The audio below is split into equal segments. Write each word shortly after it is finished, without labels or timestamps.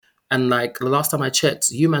And like the last time I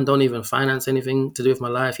checked, you man don't even finance anything to do with my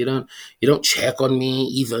life. You don't check on me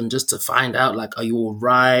even just to find out like, are you all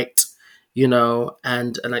right?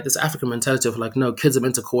 And like this African mentality of like, no, kids are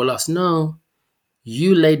meant to call us. No,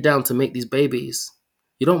 you laid down to make these babies.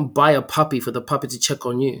 You don't buy a puppy for the puppy to check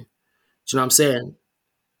on you. Do you know what I'm saying?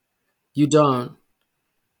 You don't.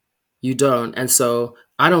 You don't. And so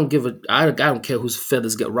I don't care whose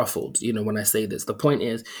feathers get ruffled, when I say this. The point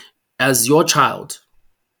is, as your child,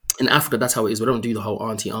 in Africa, that's how it is. We don't do the whole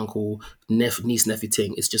auntie, uncle, niece, nephew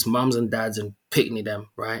thing. It's just mums and dads and picnic them,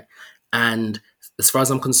 right? And as far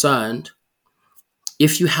as I'm concerned,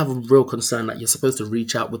 if you have a real concern, like you're supposed to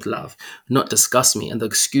reach out with love, not discuss me. And the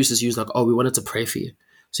excuse is used like, oh, we wanted to pray for you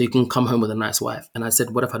so you can come home with a nice wife. And I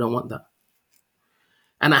said, what if I don't want that?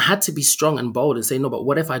 And I had to be strong and bold and say, no, but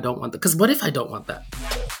what if I don't want that? Because what if I don't want that?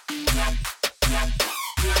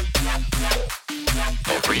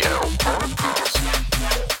 Every L podcast.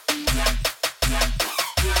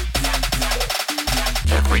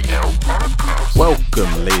 Every L podcast.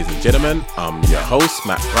 Welcome, ladies and gentlemen. I'm your host,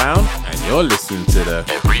 Matt Brown, and you're listening to the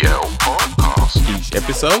Every L podcast. Each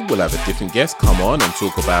episode, we'll have a different guest come on and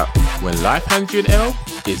talk about when life hands you an L,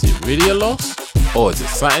 is it really a loss or is it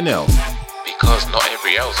something else? Because not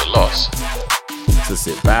every L's a loss. So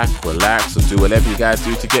sit back, relax, or do whatever you guys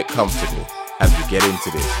do to get comfortable as we get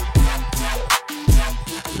into this.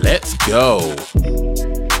 Let's go.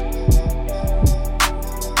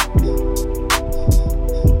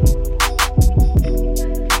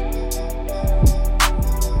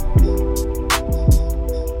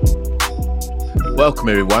 Welcome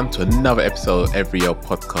everyone to another episode of Every L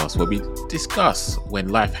podcast, where we discuss when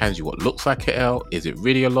life hands you what looks like an L, is it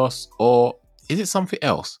really a loss or is it something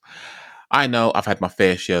else? I know I've had my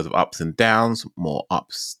fair shares of ups and downs, more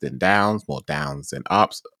ups than downs, more downs than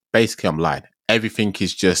ups. Basically, I'm lying. Everything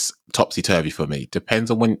is just topsy-turvy for me.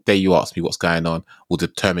 Depends on when day you ask me what's going on will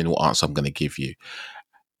determine what answer I'm going to give you.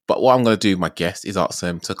 But what I'm going to do with my guest is ask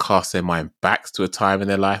them to cast their mind back to a time in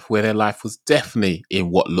their life where their life was definitely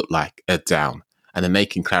in what looked like a down. And then they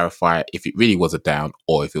can clarify if it really was a down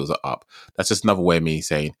or if it was an up. That's just another way of me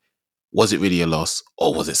saying, was it really a loss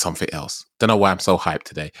or was it something else? Don't know why I'm so hyped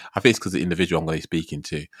today. I think it's because the individual I'm going to be speaking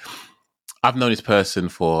to. I've known this person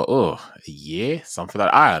for, a year, something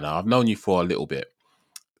like that. I don't know. I've known you for a little bit.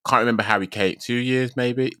 Can't remember how we came, 2 years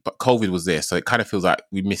maybe, but COVID was there. So it kind of feels like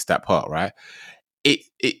we missed that part, right?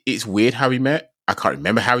 It's weird how we met. I can't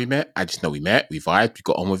remember how we met. I just know we met, we vibed, we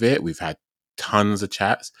got on with it. We've had tons of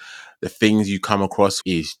chats. The things you come across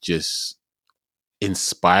is just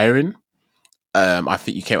inspiring. I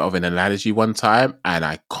think you came up with an analogy one time and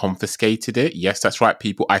I confiscated it. Yes, that's right,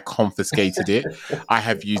 people. I confiscated it. I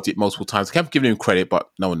have used it multiple times. I kept giving him credit, but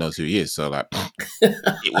no one knows who he is. So like,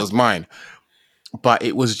 it was mine. But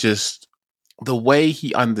it was just the way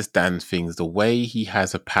he understands things, the way he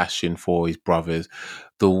has a passion for his brothers,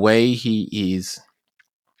 the way he is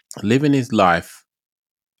living his life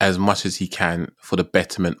as much as he can for the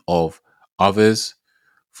betterment of others,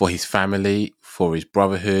 for his family, for his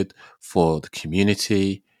brotherhood, for the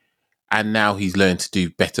community. And now he's learned to do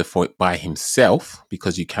better for it by himself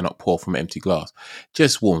because you cannot pour from an empty glass.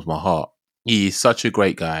 Just warms my heart. He is such a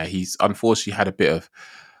great guy. He's unfortunately had a bit of,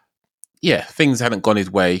 things hadn't gone his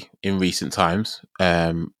way in recent times.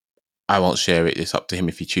 I won't share it. It's up to him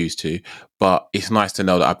if he chooses to. But it's nice to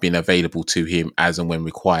know that I've been available to him as and when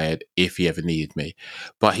required if he ever needed me.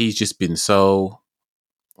 But he's just been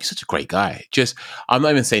he's such a great guy. I'm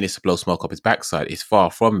not even saying this to blow smoke up his backside. It's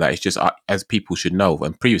far from that. It's just, as people should know,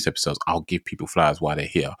 in previous episodes, I'll give people flowers while they're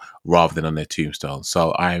here rather than on their tombstone.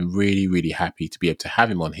 So I am really, really happy to be able to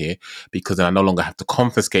have him on here because then I no longer have to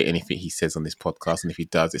confiscate anything he says on this podcast. And if he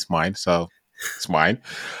does, it's mine. So it's mine.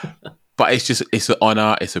 But it's an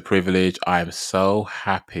honor. It's a privilege. I am so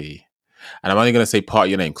happy. And I'm only going to say part of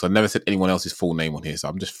your name because I've never said anyone else's full name on here. So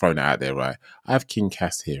I'm just throwing it out there, right? I have King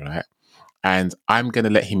Cas here, right? And I'm going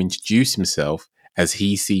to let him introduce himself as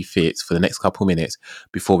he sees fit for the next couple of minutes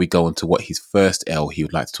before we go into what his first L he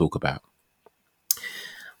would like to talk about.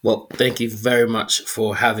 Well, thank you very much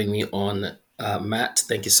for having me on, Matt.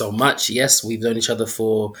 Thank you so much. Yes, we've known each other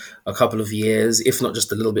for a couple of years, if not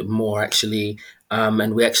just a little bit more, actually.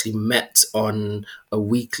 And we actually met on a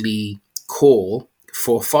weekly call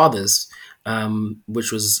for fathers,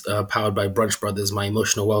 which was powered by Brunch Brothers, my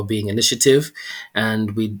emotional well-being initiative.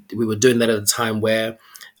 And we were doing that at a time where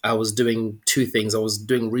I was doing two things. I was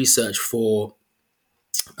doing research for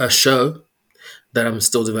a show that I'm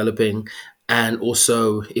still developing. And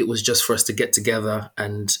also it was just for us to get together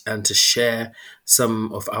and to share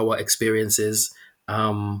some of our experiences.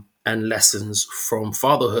 and lessons from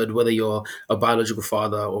fatherhood, whether you're a biological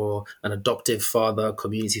father or an adoptive father,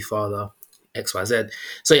 community father, XYZ.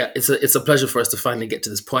 So yeah, it's a pleasure for us to finally get to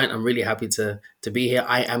this point. I'm really happy to be here.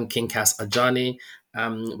 I am King Cas Ajani,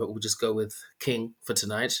 but we'll just go with King for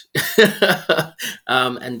tonight.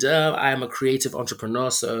 And I am a creative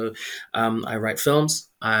entrepreneur, so I write films.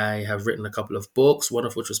 I have written a couple of books, one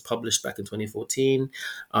of which was published back in 2014.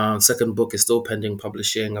 Second book is still pending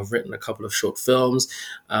publishing. I've written a couple of short films,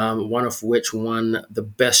 one of which won the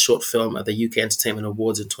best short film at the UK Entertainment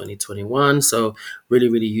Awards in 2021. So really,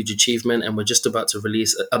 really huge achievement. And we're just about to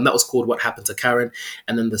release, that was called What Happened to Karen.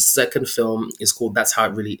 And then the second film is called That's How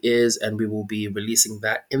It Really Is. And we will be releasing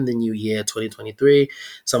that in the new year, 2023.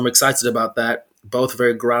 So I'm excited about that. Both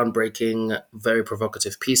very groundbreaking, very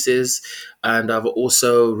provocative pieces. And I've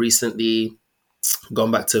also recently gone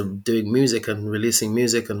back to doing music and releasing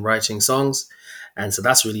music and writing songs. And so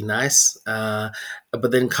that's really nice. But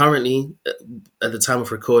then currently, at the time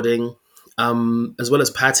of recording, as well as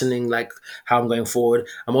patterning like how I'm going forward,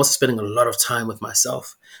 I'm also spending a lot of time with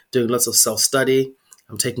myself, doing lots of self-study.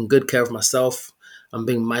 I'm taking good care of myself. I'm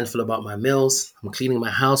being mindful about my meals. I'm cleaning my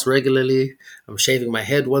house regularly. I'm shaving my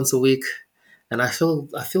head once a week, and I feel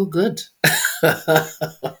good.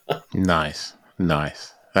 Nice,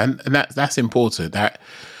 nice, and that's important. That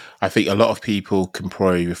I think a lot of people can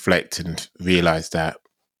probably reflect and realize that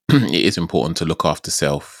it is important to look after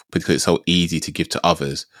self because it's so easy to give to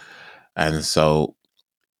others, and so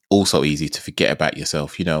also easy to forget about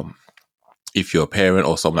yourself. You know, if you're a parent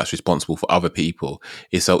or someone that's responsible for other people,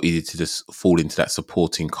 it's so easy to just fall into that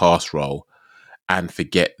supporting cast role and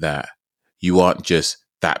forget that you aren't just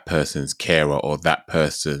that person's carer or that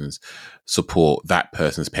person's support, that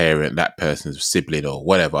person's parent, that person's sibling or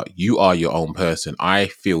whatever. You are your own person. I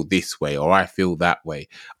feel this way or I feel that way.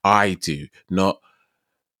 I do, not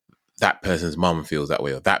that person's mum feels that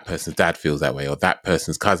way or that person's dad feels that way or that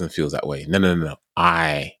person's cousin feels that way. No, no, no, no.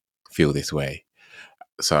 I feel this way.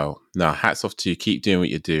 So, no, hats off to you. Keep doing what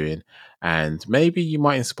you're doing. And maybe you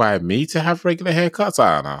might inspire me to have regular haircuts.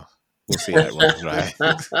 I don't know. We'll see how it rolls, right?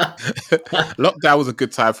 Lockdown was a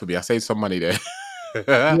good time for me. I saved some money there.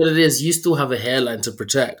 What it is, you still have a hairline to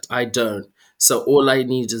protect. I don't. So all I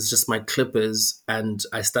need is just my clippers, and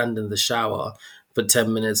I stand in the shower for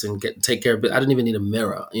 10 minutes and take care of it. I don't even need a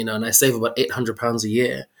mirror, and I save about £800 a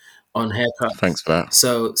year on haircuts. Thanks for that.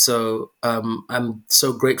 So I'm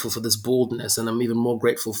so grateful for this baldness, and I'm even more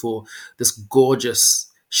grateful for this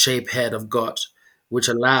gorgeous shape head I've got, which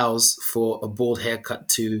allows for a bald haircut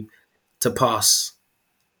to pass.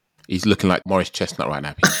 He's looking like Morris Chestnut right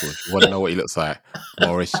now, people. If you want to know what he looks like,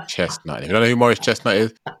 Morris Chestnut. If you don't know who Morris Chestnut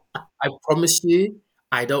is, I promise you,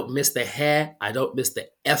 I don't miss the hair. I don't miss the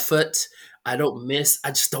effort. I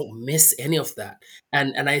just don't miss any of that.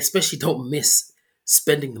 And I especially don't miss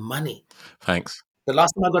spending the money. thanks. The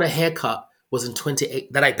last time I got a haircut was in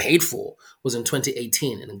 28 that I paid for was in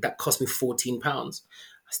 2018, and that cost me £14.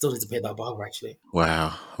 I still need to pay that barber actually.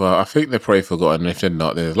 Wow. Well, I think they're probably forgotten. If they're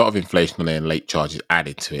not, there's a lot of inflation on there and late charges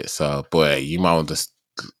added to it. So, boy, you might want to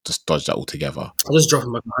just dodge that altogether. I just dropped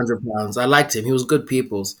him like £100. I liked him. He was good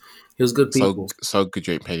people's. He was good So people's. so good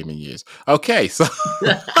you ain't paid him in years. Okay, so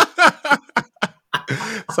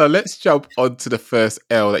so let's jump on to the first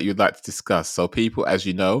L that you'd like to discuss. So people, as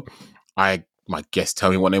you know, my guests tell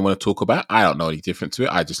me what they want to talk about. I don't know any different to it.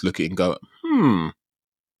 I just look at it and go,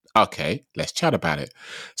 okay, let's chat about it.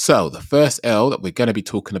 So the first L that we're going to be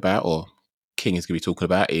talking about, or King is going to be talking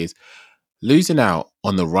about, is losing out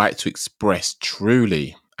on the right to express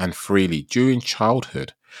truly and freely during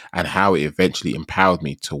childhood, and how it eventually empowered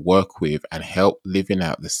me to work with and help living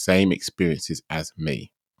out the same experiences as me.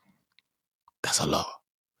 That's a lot.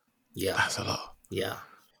 Yeah. That's a lot. Yeah.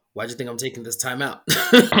 Why do you think I'm taking this time out?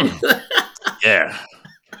 Yeah.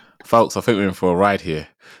 Folks, I think we're in for a ride here.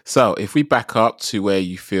 So if we back up to where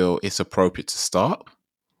you feel it's appropriate to start,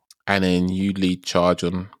 and then you lead charge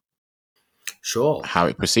on Sure. how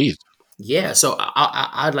it proceeds. Yeah. So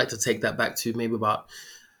I'd like to take that back to maybe about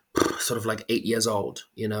sort of like 8 years old,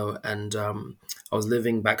 and I was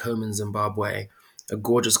living back home in Zimbabwe, a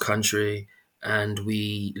gorgeous country, and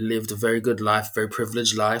we lived a very good life, very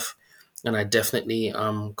privileged life. And I definitely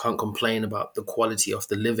can't complain about the quality of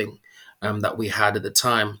the living that we had at the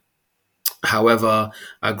time. However,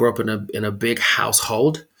 I grew up in a big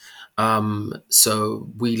household. So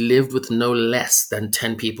we lived with no less than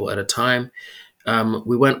 10 people at a time.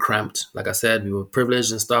 We weren't cramped. Like I said, we were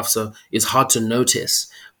privileged and stuff. So it's hard to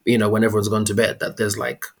notice, when everyone's gone to bed, that there's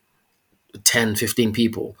like 10, 15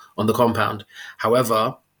 people on the compound.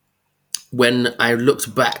 However, when I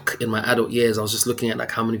looked back in my adult years, I was just looking at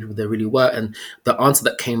like how many people there really were, and the answer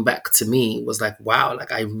that came back to me was like, "Wow,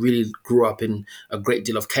 like I really grew up in a great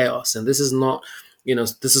deal of chaos." And this is not,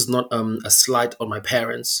 this is not a slight on my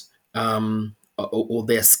parents or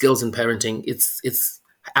their skills in parenting. It's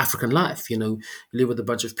African life. You live with a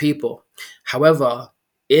bunch of people. However,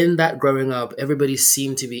 in that growing up, everybody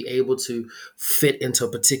seemed to be able to fit into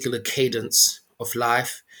a particular cadence of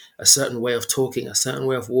life, a certain way of talking, a certain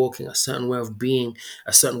way of walking, a certain way of being,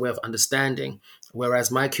 a certain way of understanding.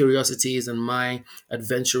 Whereas my curiosities and my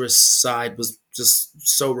adventurous side was just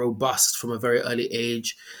so robust from a very early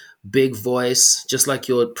age. Big voice, just like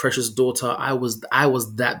your precious daughter. I was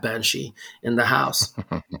that banshee in the house.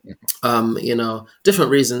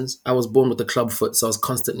 Different reasons. I was born with a club foot, so I was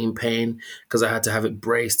constantly in pain because I had to have it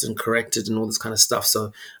braced and corrected and all this kind of stuff.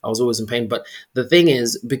 So I was always in pain. But the thing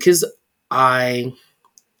is, because I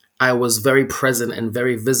I was very present and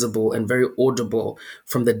very visible and very audible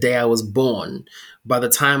from the day I was born. By the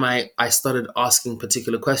time I started asking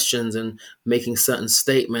particular questions and making certain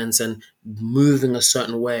statements and moving a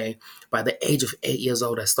certain way, by the age of 8 years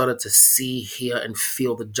old, I started to see, hear, and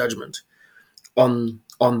feel the judgment on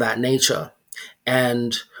that nature.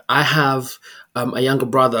 And I have a younger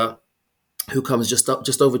brother who comes just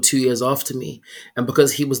over 2 years after me, and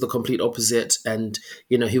because he was the complete opposite, and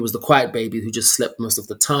he was the quiet baby who just slept most of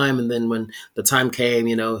the time, and then when the time came,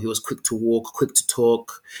 he was quick to walk, quick to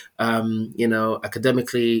talk,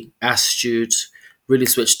 academically astute, really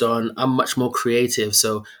switched on. I'm much more creative,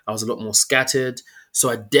 so I was a lot more scattered. So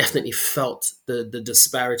I definitely felt the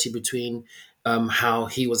disparity between how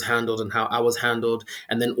he was handled and how I was handled,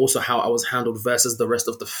 and then also how I was handled versus the rest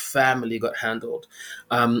of the family got handled.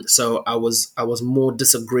 So I was more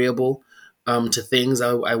disagreeable to things.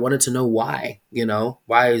 I wanted to know why.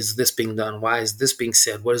 Why is this being done? Why is this being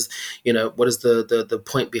said? What is the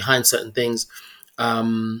point behind certain things?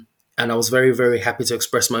 And I was very, very happy to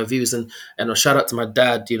express my views. And a shout out to my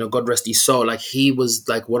dad, God rest his soul. Like, he was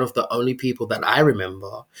like one of the only people that I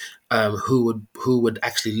remember who would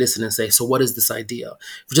actually listen and say, "So what is this idea?"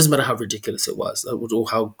 It doesn't matter how ridiculous it was, or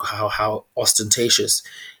how ostentatious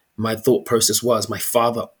my thought process was. My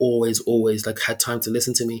father always like had time to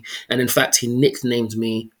listen to me. And in fact, he nicknamed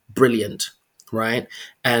me Brilliant. Right.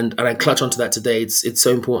 And I clutch onto that today. It's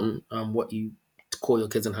so important, what you call your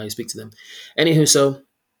kids and how you speak to them. Anywho, so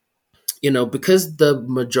because the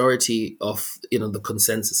majority of the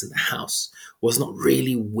consensus in the house was not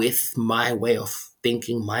really with my way of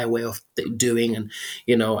thinking, my way of doing, and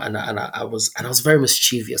I was very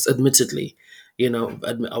mischievous, admittedly.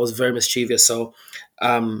 I was very mischievous, so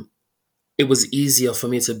it was easier for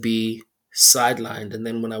me to be sidelined. And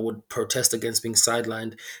then when I would protest against being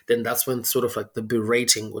sidelined, then that's when sort of like the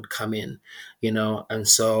berating would come in. And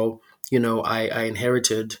so I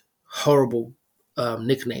inherited horrible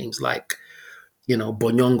nicknames like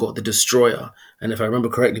Bonyongo, the destroyer. And if I remember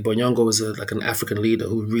correctly, Bonyongo was like an African leader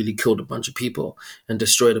who really killed a bunch of people and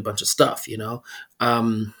destroyed a bunch of stuff.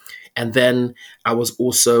 And then I was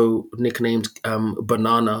also nicknamed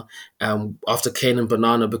Banana, after Cain and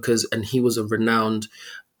Banana, and he was a renowned,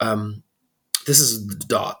 this is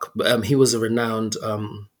dark, but he was a renowned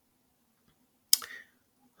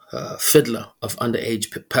fiddler of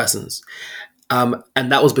underage persons. And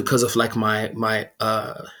that was because of like my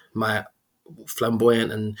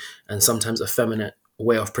flamboyant and sometimes effeminate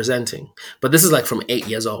way of presenting. But this is like from 8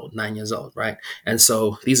 years old, 9 years old, right? And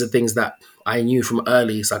so these are things that I knew from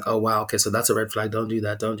early. It's like, oh wow, okay, so that's a red flag. Don't do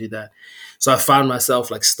that. Don't do that. So I found myself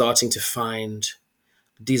like starting to find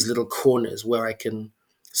these little corners where I can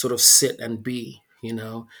sort of sit and be.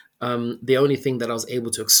 The only thing that I was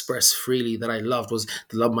able to express freely that I loved was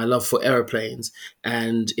my love for airplanes,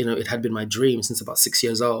 and it had been my dream since about 6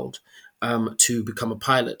 years old to become a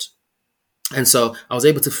pilot. And so I was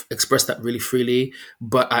able to express that really freely,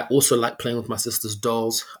 but I also liked playing with my sister's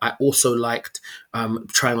dolls. I also liked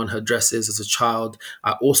trying on her dresses as a child.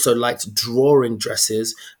 I also liked drawing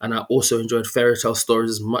dresses, and I also enjoyed fairy tale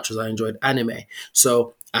stories as much as I enjoyed anime.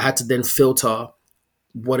 So I had to then filter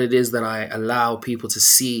what it is that I allow people to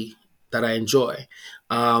see that I enjoy.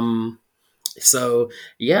 So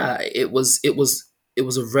yeah, it was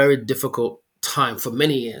a very difficult time for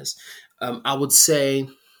many years. I would say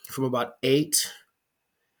from about 8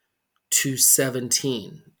 to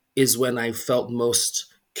 17 is when I felt most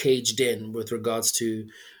caged in with regards to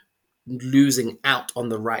losing out on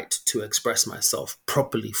the right to express myself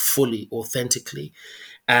properly, fully, authentically.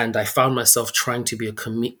 And I found myself trying to be a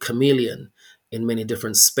chameleon in many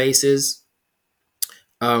different spaces.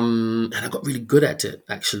 And I got really good at it,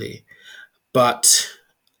 actually. But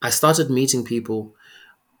I started meeting people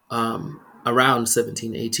around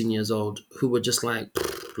 17, 18 years old who were just like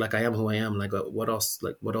I am who I am. Like, what else?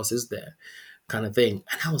 Like, what else is there? Kind of thing.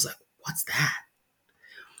 And I was like, what's that?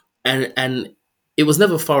 And it was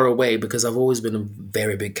never far away because I've always been a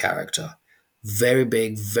very big character, very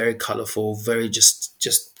big, very colorful, very just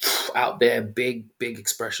out there, big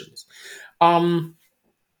expressions. Um,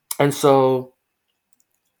 and so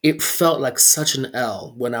it felt like such an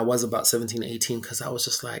L when I was about 17, 18, because I was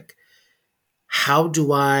just like, how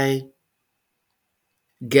do I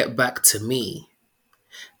get back to me?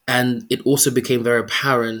 And it also became very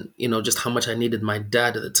apparent, just how much I needed my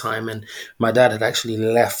dad at the time. And my dad had actually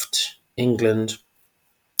left England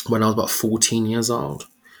when I was about 14 years old.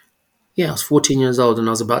 Yeah, I was 14 years old and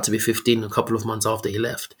I was about to be 15 a couple of months after he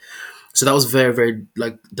left. So that was very, very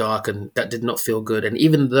like dark and that did not feel good. And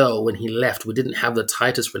even though when he left, we didn't have the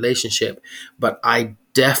tightest relationship, but I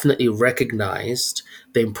definitely recognized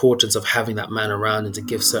the importance of having that man around and to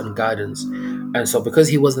give certain guidance. And so because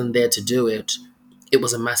he wasn't there to do it, it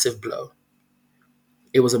was a massive blow.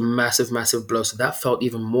 It was a massive, massive blow. So that felt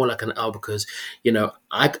even more like an L because,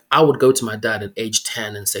 I would go to my dad at age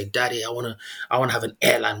 10 and say, Daddy, I wanna have an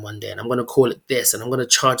airline one day and I'm gonna call it this and I'm gonna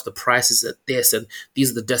charge the prices at this and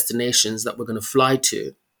these are the destinations that we're gonna fly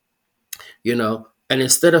to, you know. And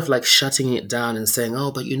instead of like shutting it down and saying,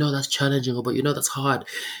 oh, but that's challenging, or but that's hard,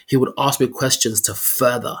 he would ask me questions to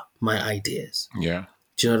further my ideas. Yeah.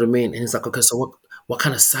 Do you know what I mean? And he's like, okay, so what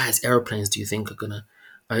kind of size airplanes do you think are gonna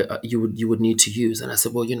you would need to use? And I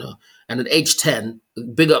said, well, and at age 10,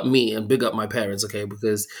 big up me and big up my parents, okay?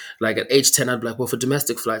 Because like at age 10, I'd be like, well, for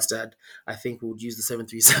domestic flights, Dad, I think we would use the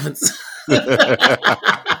 737s.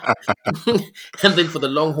 And then for the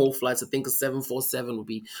long haul flights, I think a 747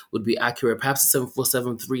 would be accurate. Perhaps a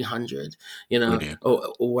 747-300, Brilliant.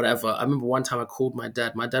 or whatever. I remember one time I called my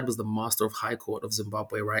dad. My dad was the Master of High Court of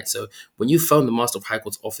Zimbabwe, right? So when you phone the Master of High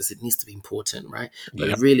Court's office, it needs to be important, right? But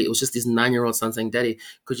Yep. really, it was just this 9-year-old son saying, Daddy,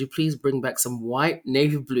 could you please bring back some white,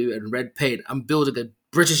 navy blue, and red paint? I'm building a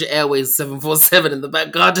British Airways 747 in the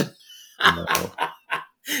back garden. No.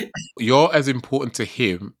 You're as important to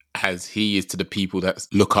him as he is to the people that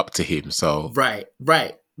look up to him. So Right,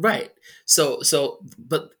 right, right. So,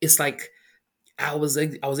 but it's like I was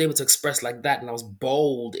able to express like that, and I was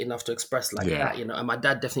bold enough to express like yeah. that. And my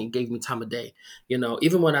dad definitely gave me time of day.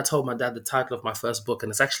 Even when I told my dad the title of my first book,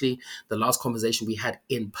 and it's actually the last conversation we had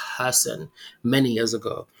in person many years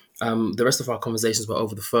ago. The rest of our conversations were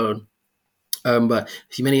over the phone. But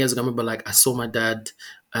many years ago, I remember like I saw my dad,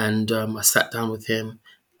 and I sat down with him,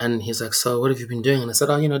 and he's like, "So, what have you been doing?" And I said,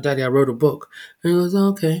 "Oh, Daddy, I wrote a book." And he goes, "Oh,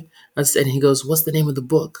 okay." And he goes, "What's the name of the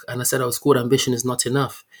book?" And I said, "Oh, it's called Ambition Is Not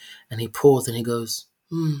Enough." And he paused and he goes,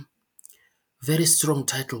 very strong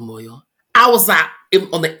title, Moyo. I was like,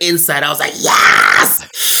 on the inside, I was like,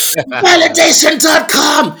 yes!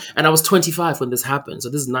 Validation.com! And I was 25 when this happened. So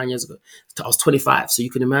this is 9 years ago. I was 25. So you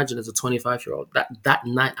can imagine as a 25-year-old, that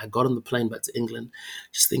night I got on the plane back to England,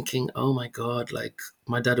 just thinking, oh my God, like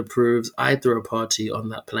my dad approves. I threw a party on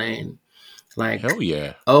that plane. Like, Hell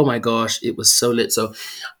yeah. oh my gosh, it was so lit. So,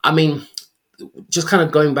 I mean, just kind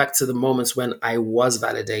of going back to the moments when I was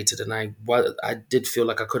validated and I did feel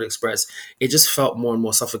like I could express, it just felt more and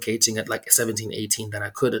more suffocating at like 17, 18 that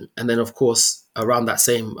I couldn't. And then of course, around that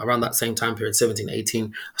same time period, 17,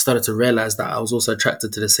 18, I started to realize that I was also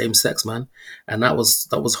attracted to the same sex, man. And that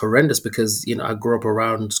was horrendous because, I grew up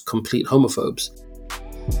around complete homophobes.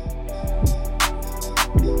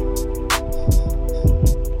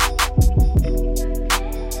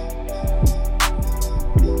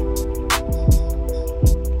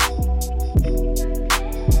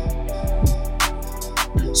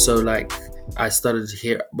 So like I started to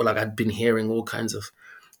hear, well, like I'd been hearing all kinds of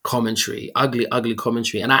commentary, ugly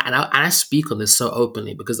commentary, and I speak on this so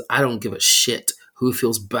openly because I don't give a shit who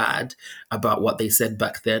feels bad about what they said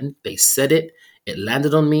back then. They said it. It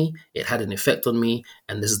landed on me. It had an effect on me,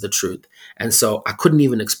 and this is the truth. And so I couldn't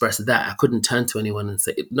even express that. I couldn't turn to anyone and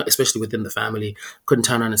say, not especially within the family, couldn't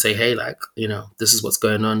turn around and say, hey, like this is what's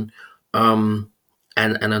going on.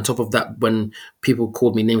 And on top of that, when people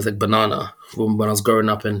called me names like banana when I was growing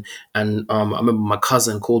up, and I remember my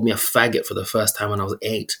cousin called me a faggot for the first time when I was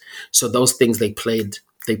 8. So those things they played,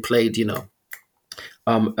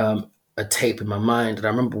 um, um, a tape in my mind. And I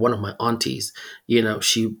remember one of my aunties,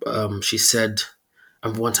 she said,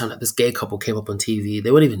 and one time that this gay couple came up on TV. They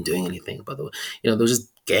weren't even doing anything, by the way. They were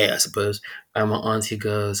just gay, I suppose. And my auntie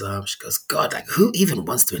goes, she goes, God, like who even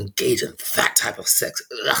wants to engage in that type of sex?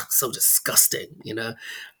 Ugh, so disgusting.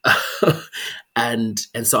 And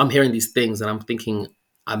so I'm hearing these things and I'm thinking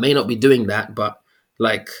I may not be doing that, but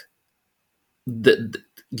like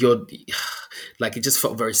you're like it just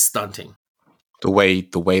felt very stunting. the way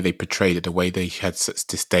they portrayed it, the way they had such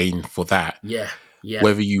disdain for that, Yeah, yeah,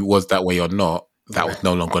 whether you was that way or not, that right, was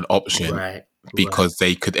no longer an option right, right, because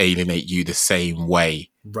they could alienate you the same way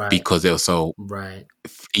right, because they were so right.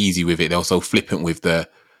 easy with it. They were so flippant with the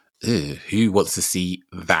who wants to see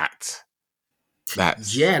that?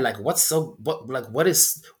 That's Yeah, like what is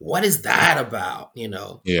that about?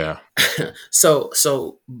 yeah,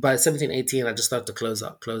 So by 17, 18, I just started to close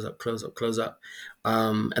up, close up, close up, close up.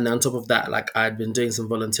 And then on top of that, like I'd been doing some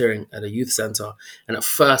volunteering at a youth center. And at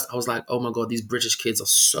first I was like, oh my God, these British kids are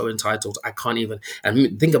so entitled. I can't even,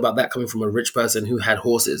 and think about that coming from a rich person who had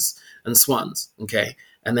horses and swans. Okay.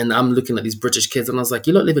 And then I'm looking at these British kids and I was like,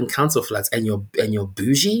 you don't live in council flats and you're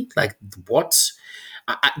bougie? Like what?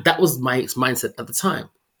 That was my mindset at the time.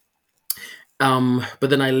 But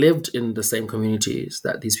then I lived in the same communities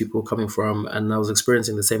that these people were coming from, and I was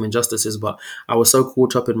experiencing the same injustices. But I was so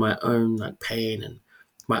caught up in my own like pain and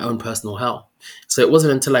my own personal hell. So it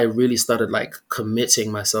wasn't until I really started like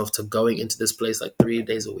committing myself to going into this place like 3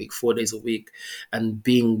 days a week, 4 days a week, and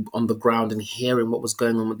being on the ground and hearing what was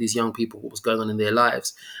going on with these young people, what was going on in their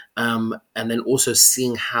lives, and then also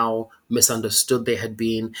seeing how misunderstood they had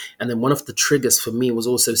been. And then one of the triggers for me was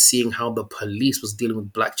also seeing how the police was dealing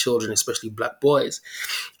with black children, especially black boys.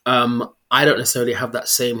 I don't necessarily have that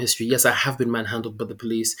same history. Yes, I have been manhandled by the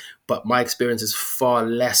police, but my experience is far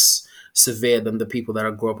less severe than the people that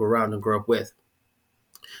I grew up around and grew up with.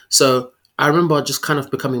 So I remember just kind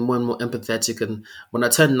of becoming more and more empathetic. And when I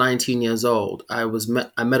turned 19 years old, I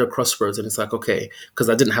met a crossroads, and it's like, okay, because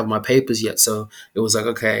I didn't have my papers yet, so it was like,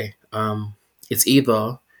 okay, it's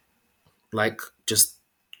either like just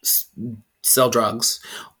s- sell drugs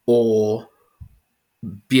or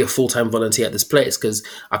be a full-time volunteer at this place, because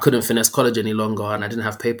I couldn't finesse college any longer and I didn't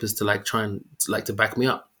have papers to like try and like to back me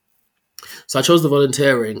up. So I chose the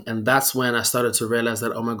volunteering, and that's when I started to realize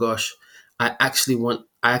that, oh my gosh, I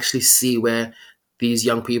actually see where these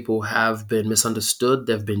young people have been misunderstood,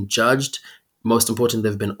 they've been judged, most important,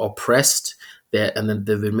 they've been oppressed, and then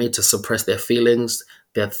they've been made to suppress their feelings,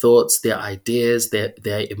 their thoughts, their ideas, their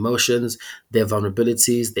emotions, their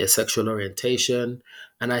vulnerabilities, their sexual orientation.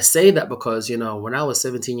 And I say that because, when I was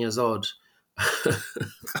 17 years old,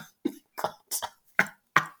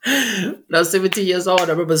 when I was 17 years old, I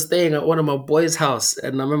remember staying at one of my boys' house.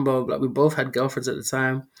 And I remember like we both had girlfriends at the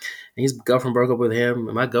time. And his girlfriend broke up with him,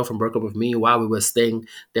 and my girlfriend broke up with me while we were staying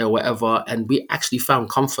there, or whatever. And we actually found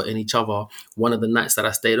comfort in each other one of the nights that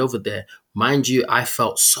I stayed over there. Mind you, I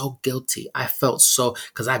felt so guilty. I felt so,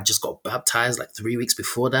 because I just got baptized like 3 weeks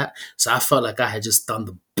before that. So I felt like I had just done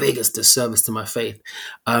the biggest disservice to my faith.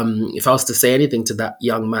 If I was to say anything to that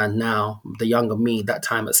young man now, the younger me, that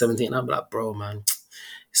time at 17, I'd be like, bro, man,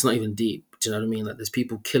 it's not even deep. Do you know what I mean? Like there's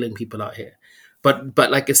people killing people out here. But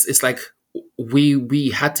like it's like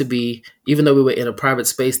we had to be, even though we were in a private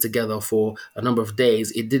space together for a number of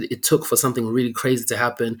days, it took for something really crazy to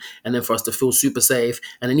happen, and then for us to feel super safe.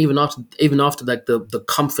 And then even after like the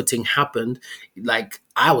comforting happened, like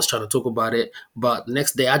I was trying to talk about it, but the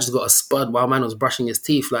next day I just got a spud while man was brushing his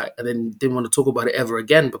teeth, like, and then didn't want to talk about it ever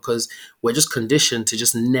again, because we're just conditioned to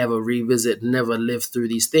just never revisit, never live through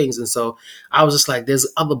these things. And so I was just like, there's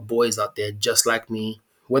other boys out there just like me,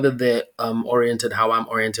 whether they're oriented how I'm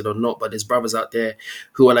oriented or not, but there's brothers out there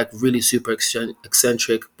who are like really super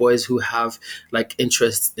eccentric boys who have like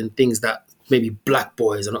interests in things that maybe black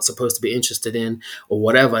boys are not supposed to be interested in or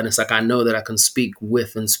whatever. And it's like, I know that I can speak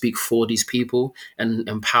with and speak for these people and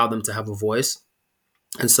empower them to have a voice.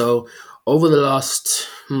 And so over the last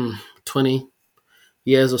 20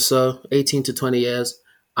 years or so, 18 to 20 years,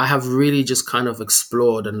 I have really just kind of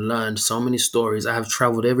explored and learned so many stories. I have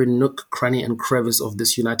traveled every nook, cranny, and crevice of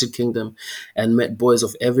this United Kingdom and met boys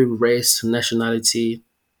of every race, nationality,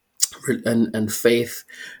 and faith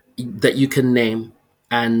that you can name.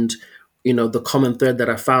 And, the common thread that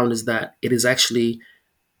I found is that it is actually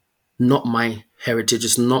not my heritage,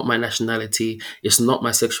 it's not my nationality, it's not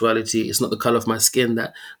my sexuality, it's not the color of my skin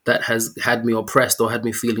that has had me oppressed or had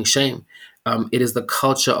me feeling shame. It is the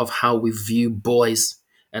culture of how we view boys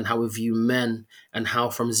and how we view men, and how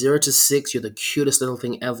from 0 to 6 you're the cutest little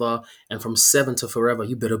thing ever, and from 7 to forever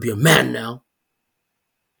you better be a man now.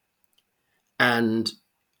 And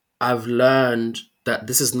I've learned that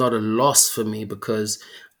this is not a loss for me, because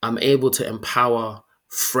I'm able to empower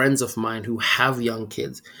friends of mine who have young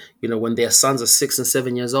kids. When their sons are 6 and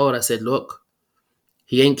 7 years old, I said, look,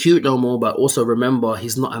 he ain't cute no more, but also remember,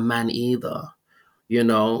 he's not a man either.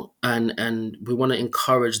 And we want to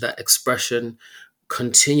encourage that expression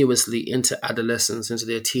continuously into adolescence, into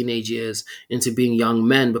their teenage years, into being young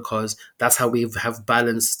men, because that's how we have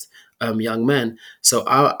balanced young men. So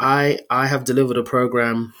I have delivered a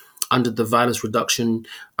program under the violence reduction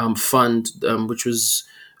fund, which was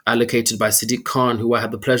allocated by Sadiq Khan, who I had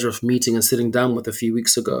the pleasure of meeting and sitting down with a few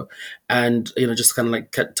weeks ago, and just kind of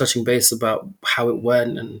like kept touching base about how it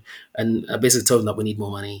went, and I basically told him that we need more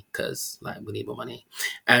money because like we need more money,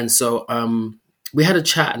 and so we had a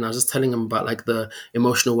chat, and I was just telling him about like the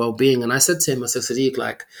emotional well being, and I said to him, I said, Sadiq,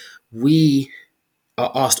 like we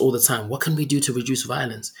are asked all the time, what can we do to reduce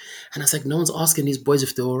violence? And I was like, no one's asking these boys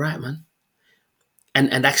if they're all right, man,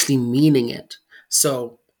 and actually meaning it.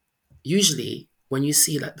 So usually when you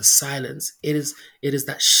see like the silence, it is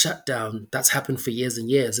that shutdown that's happened for years and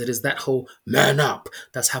years. It is that whole man up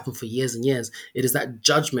that's happened for years and years. It is that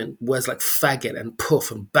judgment, words like faggot and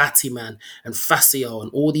puff and batty man and facio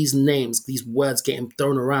and all these names, these words getting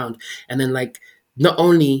thrown around. And then like not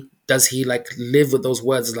only does he like live with those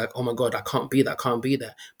words, like, oh my God, I can't be that, can't be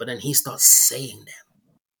that. But then he starts saying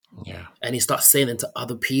them, Yeah. and he starts saying it to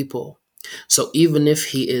other people. So even if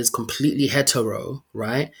he is completely hetero,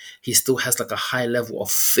 right, he still has like a high level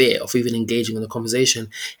of fear of even engaging in the conversation.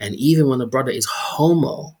 And even when the brother is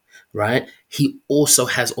homo, right, he also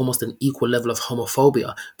has almost an equal level of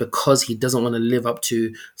homophobia because he doesn't want to live up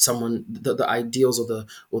to someone the ideals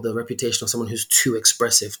or the reputation of someone who's too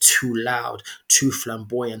expressive, too loud, too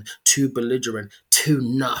flamboyant, too belligerent, too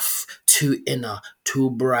nuff, too inner,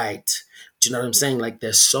 too bright. Do you know what I'm saying? Like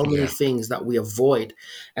there's so many Yeah. things that we avoid.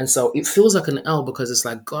 And so it feels like an L because it's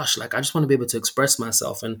like, gosh, like I just want to be able to express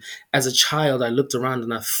myself. And as a child, I looked around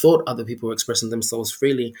and I thought other people were expressing themselves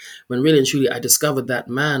freely. When really and truly, I discovered that,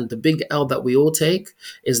 man, the big L that we all take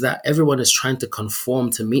is that everyone is trying to conform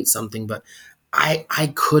to meet something. But I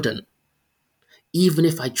couldn't. Even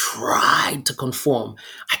if I tried to conform,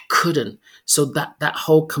 I couldn't. So that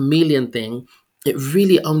whole chameleon thing, it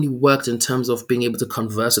really only worked in terms of being able to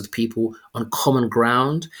converse with people on common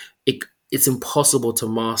ground. It's impossible to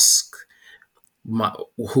mask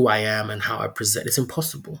who I am and how I present. It's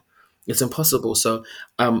impossible. It's impossible. So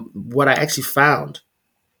what I actually found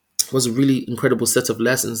was a really incredible set of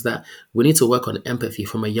lessons that we need to work on empathy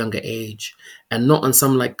from a younger age, and not on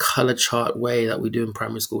some like color chart way that we do in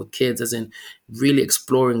primary school with kids, as in really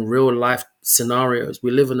exploring real life scenarios.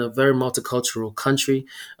 We live in a very multicultural country,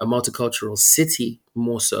 a multicultural city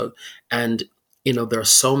more so. And there are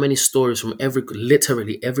so many stories from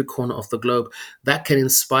literally every corner of the globe that can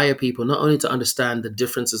inspire people not only to understand the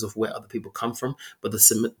differences of where other people come from, but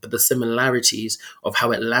the similarities of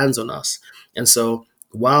how it lands on us. And so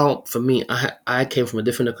while for me, I came from a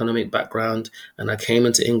different economic background, and I came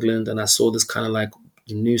into England and I saw this kind of like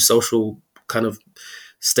new social kind of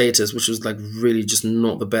status, which was like really just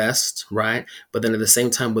not the best, right? But then at the same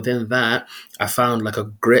time within that, I found like a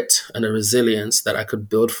grit and a resilience that I could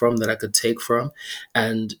build from, that I could take from.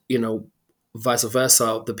 And, vice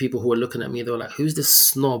versa, the people who were looking at me, they were like, who's this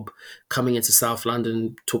snob coming into South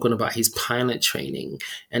London talking about his pilot training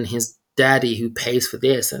and his daddy who pays for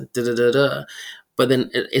this and da da da da. But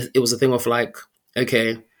then it was a thing of like,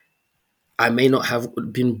 okay, I may not have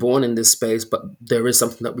been born in this space, but there is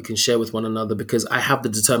something that we can share with one another because I have the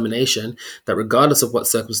determination that regardless of what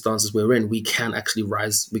circumstances we're in, we can actually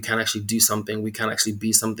rise, we can actually do something, we can actually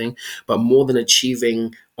be something. But more than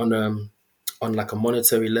achieving on like a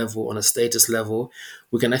monetary level, on a status level,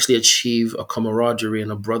 we can actually achieve a camaraderie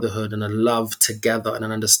and a brotherhood and a love together and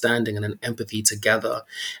an understanding and an empathy together.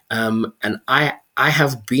 And I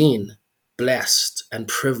have been blessed and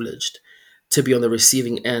privileged to be on the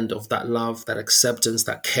receiving end of that love, that acceptance,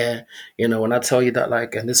 that care. When I tell you that,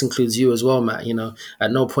 like, and this includes you as well, Matt,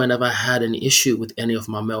 at no point have I had an issue with any of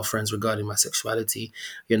my male friends regarding my sexuality,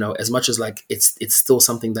 as much as like it's still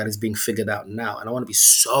something that is being figured out now. And I want to be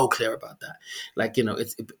so clear about that. Like,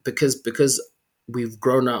 because we've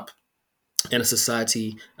grown up in a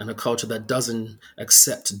society and a culture that doesn't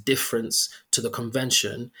accept difference to the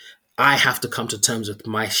convention, I have to come to terms with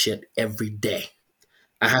my shit every day.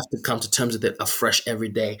 I have to come to terms with it afresh every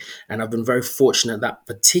day. And I've been very fortunate that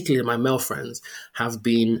particularly my male friends have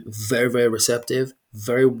been very, very receptive,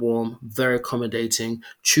 very warm, very accommodating,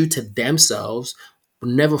 true to themselves,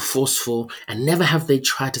 never forceful, and never have they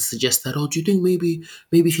tried to suggest that, oh, do you think maybe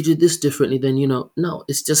if you did this differently, then, no,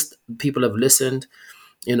 it's just people have listened,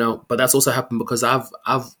 but that's also happened because I've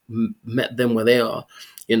met them where they are,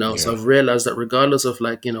 so Yeah. I've realized that regardless of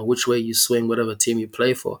like, which way you swing, whatever team you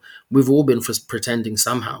play for, we've all been pretending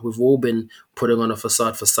somehow. We've all been putting on a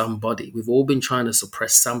facade for somebody. We've all been trying to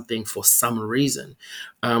suppress something for some reason.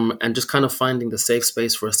 And just kind of finding the safe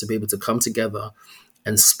space for us to be able to come together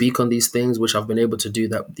and speak on these things, which I've been able to do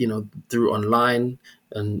that, through online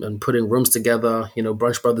and putting rooms together.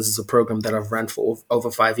 Brunch Brothers is a program that I've ran for over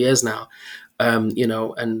 5 years now. You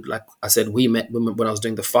know, and like I said, we met when I was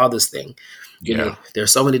doing the fathers thing. You know, Yeah. there are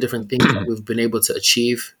so many different things that we've been able to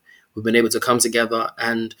achieve. We've been able to come together,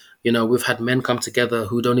 and you know, we've had men come together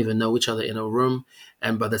who don't even know each other in a room,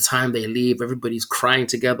 and by the time they leave, everybody's crying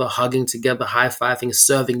together, hugging together, high fiving,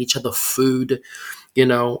 serving each other food. You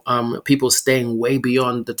know, people staying way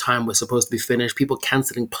beyond the time we're supposed to be finished. People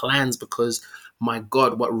canceling plans because, my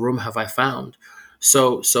God, what room have I found?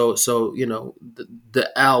 So, you know, the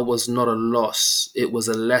L was not a loss. It was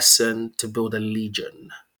a lesson to build a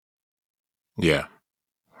legion. Yeah.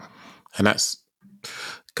 And that's,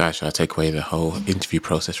 gosh, I take away the whole interview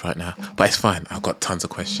process right now, but it's fine. I've got tons of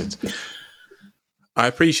questions. I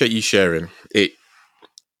appreciate you sharing it.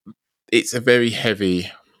 It's a very heavy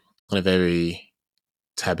and a very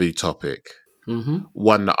taboo topic, Mm-hmm.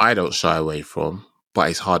 one that I don't shy away from, but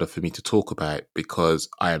it's harder for me to talk about because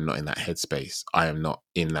I am not in that headspace. I am not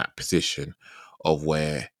in that position of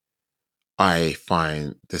where I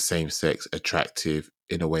find the same sex attractive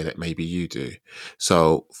in a way that maybe you do.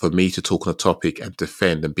 So for me to talk on a topic and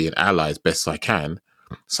defend and be an ally as best I can,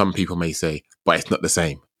 some people may say, but it's not the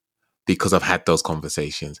same because I've had those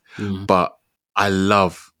conversations. Mm-hmm. But I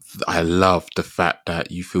love the fact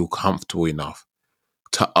that you feel comfortable enough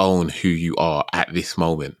to own who you are at this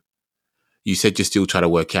moment. You said you're still trying to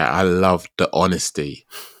work out. I love the honesty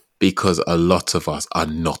because a lot of us are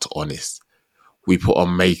not honest. We put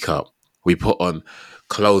on makeup. We put on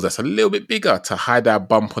clothes that's a little bit bigger to hide our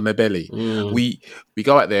bump on the belly. Mm-hmm. We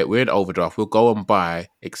go out there, we're in overdraft. We'll go and buy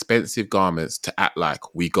expensive garments to act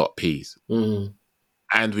like we got P's Mm-hmm.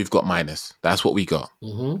 and we've got minus. That's what we got.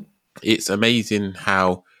 Mm-hmm. It's amazing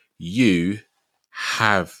how you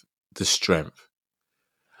have the strength.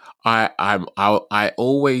 I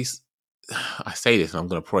always I say this and I'm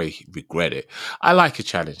gonna probably regret it. I like a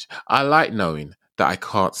challenge. I like knowing that I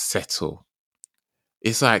can't settle.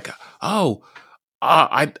 It's like, oh,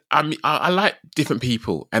 I like different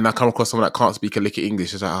people, and I come across someone that can't speak a lick of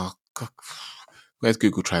English. It's like, oh, God, where's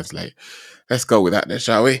Google Translate? Let's go with that then,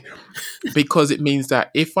 shall we? Because it means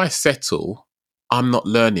that if I settle, I'm not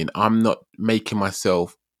learning. I'm not making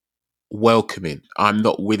myself welcoming. I'm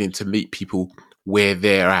not willing to meet people where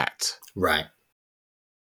they're at. Right.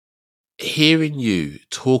 Hearing you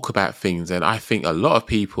talk about things, and I think a lot of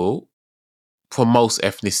people from most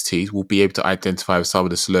ethnicities will be able to identify with some of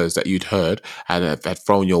the slurs that you'd heard and have had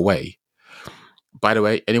thrown your way. By the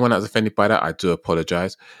way, anyone that's offended by that, I do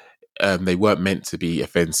apologize. They weren't meant to be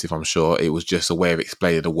offensive, I'm sure. It was just a way of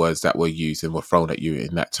explaining the words that were used and were thrown at you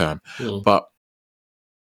in that term. Mm. But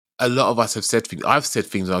a lot of us have said things. I've said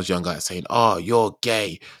things when I was younger saying, oh, you're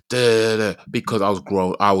gay, duh, duh, duh, because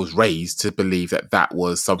I was raised to believe that that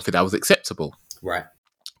was something that was acceptable. Right.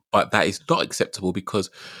 But that is not acceptable because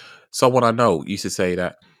someone I know used to say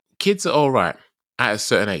that kids are all right at a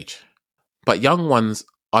certain age, but young ones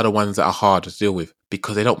are the ones that are hard to deal with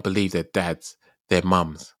because they don't believe their dads, their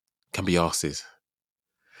mums can be arses.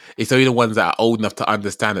 It's only the ones that are old enough to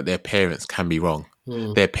understand that their parents can be wrong.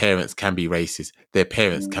 Mm. Their parents can be racist. Their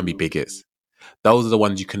parents can be bigots. Those are the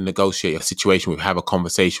ones you can negotiate a situation with, have a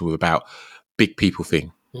conversation with about big people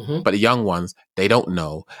thing. Mm-hmm. But the young ones, they don't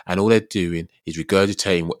know. And all they're doing is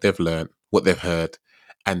regurgitating what they've learned, what they've heard,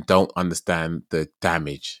 and don't understand the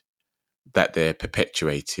damage that they're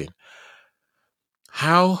perpetuating.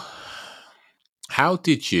 How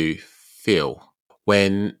did you feel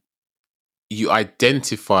when you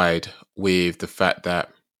identified with the fact that,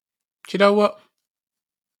 do you know what?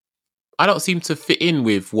 I don't seem to fit in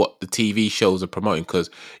with what the TV shows are promoting because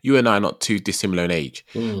you and I are not too dissimilar in age.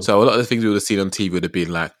 Mm. So a lot of the things we would have seen on TV would have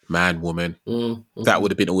been like man, woman. Mm. That Mm-hmm.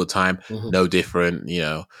 would have been all the time, Mm-hmm. no different,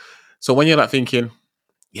 So when you're like thinking,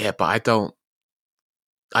 yeah, but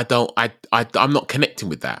I'm not connecting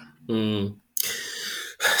with that. Mm.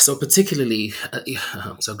 So particularly,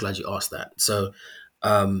 I'm so glad you asked that. So,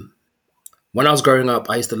 when I was growing up,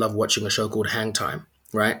 I used to love watching a show called Hang Time,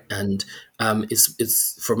 right? And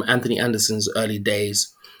it's from Anthony Anderson's early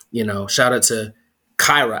days. You know, shout out to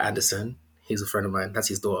Kyra Anderson. He's a friend of mine. That's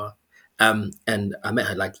his daughter. And I met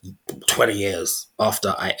her like 20 years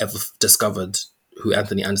after I ever discovered who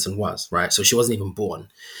Anthony Anderson was, right? So she wasn't even born.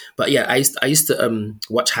 But yeah, I used to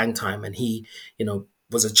watch Hang Time, and he,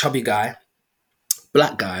 was a chubby guy,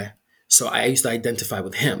 black guy. So I used to identify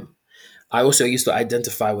with him. I also used to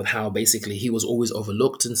identify with how basically he was always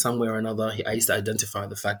overlooked in some way or another. I used to identify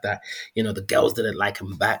the fact that, the girls didn't like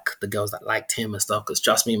him back, the girls that liked him and stuff. Because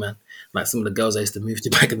trust me, man, like some of the girls I used to move to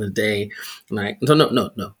back in the day, like,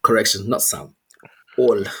 no, correction, not some,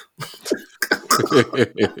 all of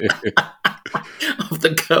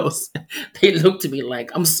the girls, they looked at me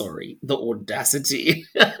like, I'm sorry, the audacity.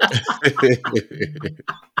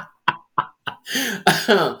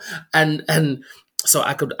 And so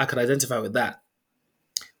I could identify with that.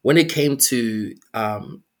 When it came to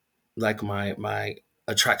like my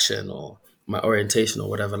attraction or my orientation or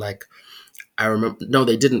whatever, like I remember, no,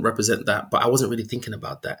 they didn't represent that, but I wasn't really thinking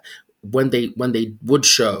about that. When they would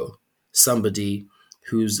show somebody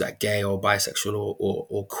who's like gay or bisexual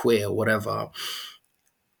or queer or whatever,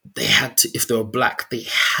 they had to, if they were black, they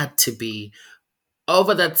had to be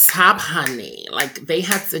over the top, honey. Like they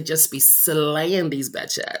had to just be slaying these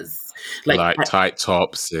bitches. Like Like tight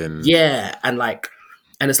tops and yeah, and like,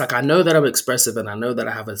 and it's like I know that I'm expressive and I know that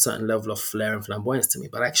I have a certain level of flair and flamboyance to me,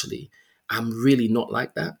 but actually, I'm really not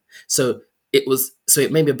like that. So it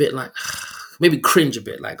made me a bit like, maybe cringe a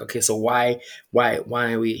bit. Like, okay, so why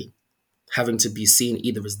are we having to be seen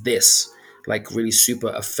either as this, like really super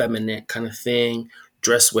effeminate kind of thing,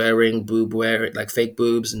 dress wearing, boob wearing, like fake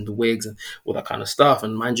boobs and the wigs and all that kind of stuff.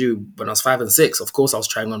 And mind you, when I was 5 and 6, of course I was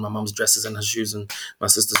trying on my mom's dresses and her shoes and my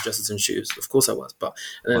sister's dresses and shoes. Of course I was, but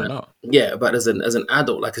why then, not? yeah, but as an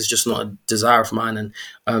adult, like it's just not a desire of mine.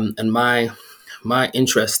 And my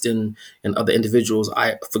interest in other individuals,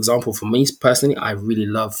 for example, for me personally, I really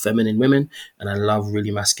love feminine women and I love really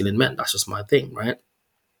masculine men. That's just my thing, right?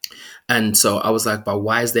 And so I was like, but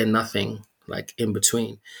why is there nothing like in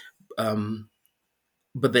between? Um,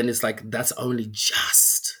 but then it's like that's only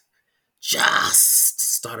just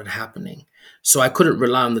started happening. So I couldn't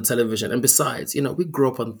rely on the television. And besides, we grew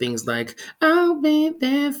up on things like "I'll be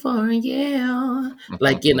there for you,"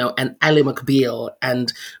 like and Ally McBeal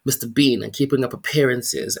and Mr. Bean and Keeping Up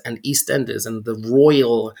Appearances and EastEnders and the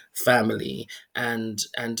Royal Family and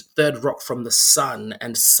Third Rock from the Sun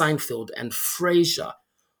and Seinfeld and Frasier.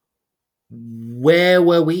 Where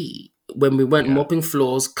were we when we weren't Yeah. mopping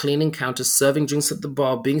floors, cleaning counters, serving drinks at the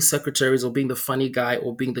bar, being secretaries, or being the funny guy,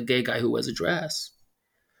 or being the gay guy who wears a dress,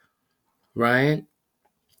 right?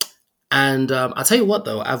 And I'll tell you what,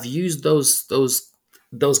 though, I've used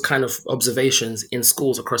those kind of observations in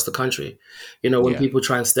schools across the country. When Yeah. people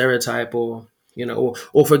try and stereotype, or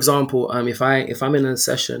or for example, if I'm in a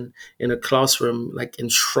session in a classroom like in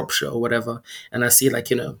Shropshire or whatever, and I see like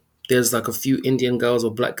there's like a few Indian girls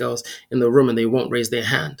or black girls in the room and they won't raise their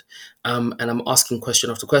hand, and I'm asking question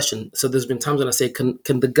after question. So there's been times when I say, can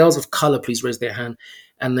the girls of color please raise their hand,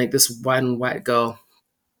 and like this white girl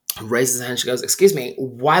raises her hand. She goes, "Excuse me,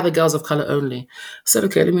 why the girls of color only?" I said,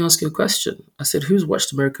 "Okay, let me ask you a question." I said, "Who's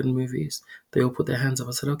watched American movies?" They all put their hands up.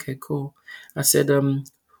 I said, "Okay, cool." I said,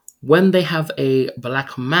 when they have a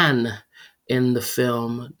black man in the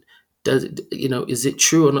film, is it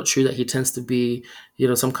true or not true that he tends to be,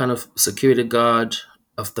 some kind of security guard,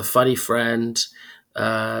 of the funny friend,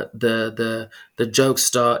 the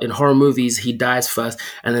jokester? In horror movies, he dies first,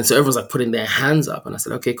 and then so everyone's like putting their hands up. And I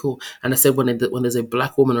said, okay, cool. And I said, when there's a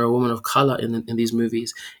black woman or a woman of color in these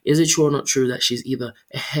movies, is it true or not true that she's either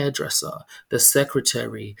a hairdresser, the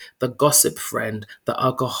secretary, the gossip friend, the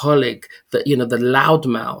alcoholic, the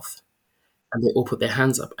loudmouth? And they all put their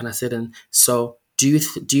hands up. And I said, and so do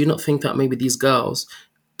you not think that maybe these girls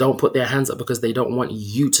don't put their hands up because they don't want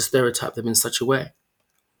you to stereotype them in such a way?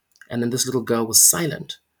 And then this little girl was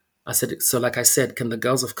silent. I said, so like I said, can the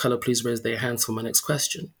girls of color please raise their hands for my next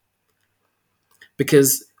question?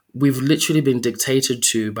 Because we've literally been dictated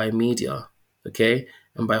to by media, okay,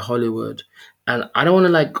 and by Hollywood. And I don't want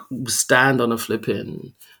to like stand on a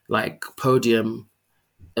flipping like podium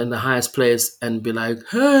in the highest place and be like,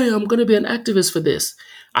 hey, I'm going to be an activist for this.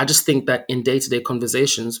 I just think that in day to day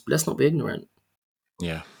conversations, let's not be ignorant.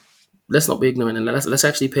 Yeah. Let's not be ignorant, and let's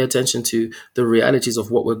actually pay attention to the realities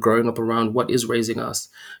of what we're growing up around, what is raising us.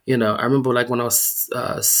 I remember like when I was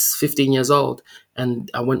 15 years old,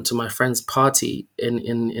 and I went to my friend's party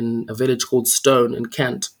in a village called Stone in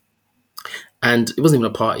Kent. And it wasn't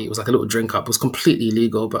even a party; it was like a little drink up. It was completely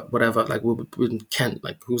illegal, but whatever. Like we're in Kent,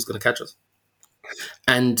 like who's gonna catch us?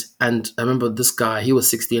 And I remember this guy. He was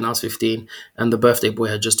 16, I was 15, and the birthday boy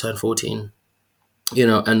had just turned 14.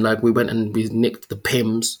 And like we went and we nicked the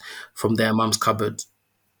Pims from their mum's cupboard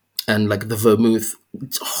and like the vermouth,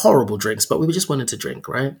 horrible drinks, but we just wanted to drink,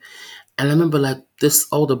 right? And I remember like this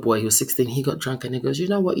older boy, he was 16, he got drunk and he goes, "You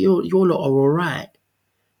know what, you all are all right."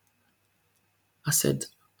 I said,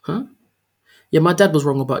 "Huh? Yeah, my dad was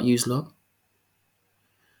wrong about you lot."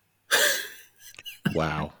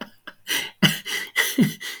 Wow.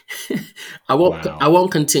 I Wow.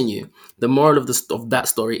 won't continue. The moral of that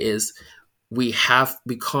story is we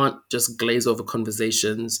can't just glaze over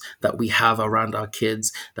conversations that we have around our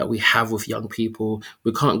kids, that we have with young people.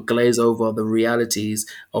 We can't glaze over the realities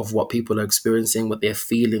of what people are experiencing, what they're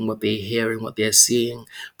feeling, what they're hearing, what they're seeing,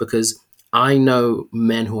 because I know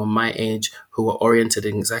men who are my age who are oriented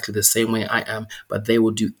in exactly the same way I am, but they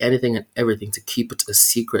will do anything and everything to keep it a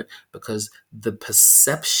secret because the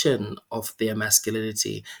perception of their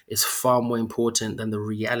masculinity is far more important than the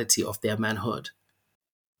reality of their manhood.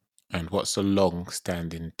 And what's the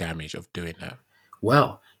long-standing damage of doing that?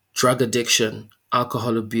 Well, drug addiction,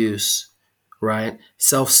 alcohol abuse, right?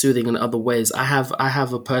 Self-soothing in other ways. I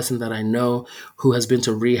have a person that I know who has been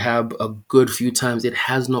to rehab a good few times. It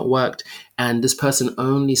has not worked. And this person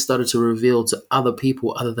only started to reveal to other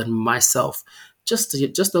people other than myself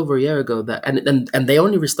just over a year ago that and they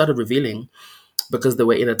only started revealing because they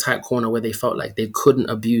were in a tight corner where they felt like they couldn't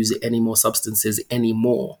abuse any more substances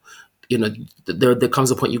anymore. You know, there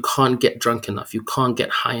comes a point you can't get drunk enough, you can't get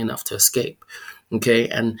high enough to escape. Okay,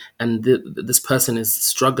 and this person is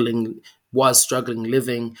struggling, was struggling,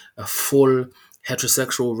 living a full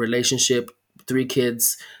heterosexual relationship, 3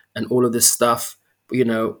 kids, and all of this stuff. You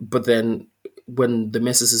know, but then when the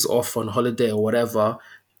missus is off on holiday or whatever,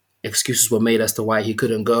 excuses were made as to why he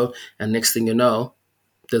couldn't go, and next thing you know,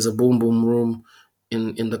 there's a boom boom room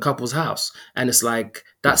in the couple's house, and it's like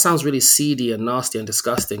that sounds really seedy and nasty and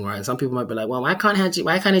disgusting, right? And some people might be like, well, why can't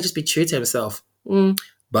he just be true to himself?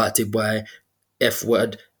 But boy, f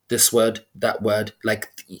word, this word, that word, like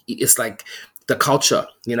it's like the culture,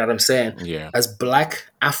 you know what I'm saying? Yeah. As Black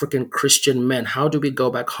African Christian men, how do we go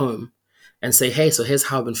back home and say, hey, so here's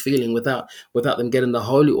how I've been feeling without them getting the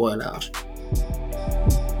holy oil out?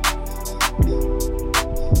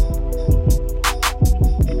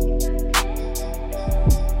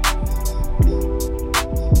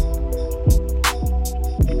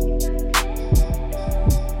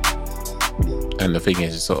 And the thing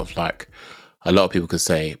is, it's sort of like a lot of people could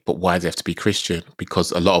say, but why do they have to be Christian?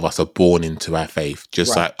 Because a lot of us are born into our faith,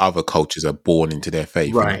 just Right. like other cultures are born into their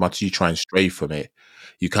faith. And as Right. much as you try and stray from it,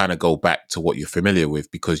 you kind of go back to what you're familiar with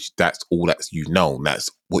because that's all that's you've known. That's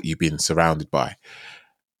what you've been surrounded by.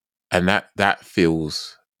 And that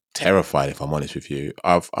feels terrifying, if I'm honest with you.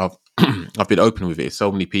 I've I've been open with it.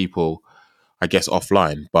 So many people, I guess,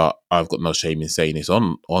 offline, but I've got no shame in saying this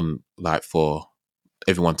on like for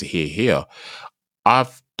everyone to hear here. I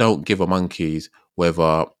don't give a monkeys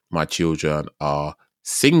whether my children are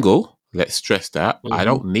single. Let's stress that. I Mm-hmm.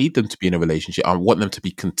 don't need them to be in a relationship. I want them to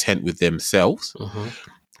be content with themselves. Mm-hmm.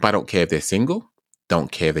 But I don't care if they're single.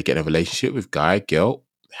 Don't care if they get in a relationship with guy, girl,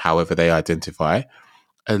 however they identify.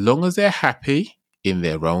 As long as they're happy in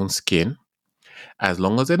their own skin, as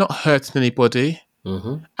long as they're not hurting anybody,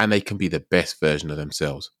 Mm-hmm. and they can be the best version of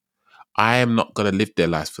themselves. I am not going to live their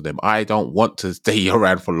lives for them. I don't want to stay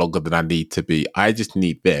around for longer than I need to be. I just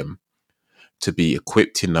need them to be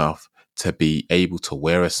equipped enough to be able to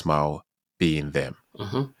wear a smile being them.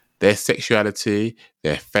 Mm-hmm. Their sexuality,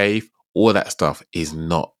 their faith, all that stuff is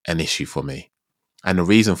not an issue for me. And the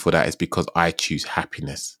reason for that is because I choose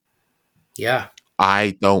happiness. Yeah.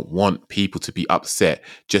 I don't want people to be upset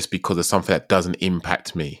just because of something that doesn't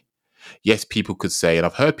impact me. Yes, people could say, and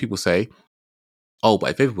I've heard people say, oh,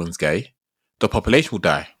 but if everyone's gay, the population will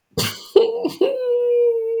die.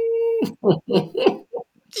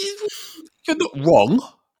 You're not wrong,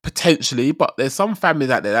 potentially, but there's some families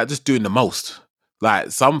out there that are just doing the most.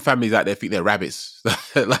 Like some families out there think they're rabbits.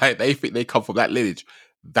 Like they think they come from that lineage.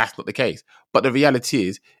 That's not the case. But the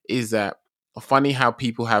reality is that funny how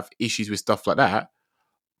people have issues with stuff like that,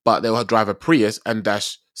 but they'll drive a Prius and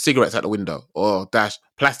dash cigarettes out the window or dash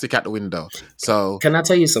plastic out the window. So Can I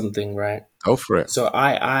tell you something, right? go for it. So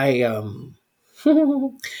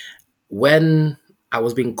when I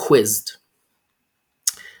was being quizzed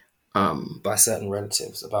by certain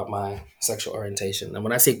relatives about my sexual orientation, and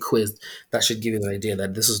when I say quizzed, that should give you an idea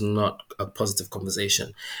that this is not a positive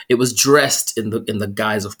conversation. It was dressed in the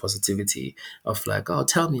guise of positivity, of like, oh,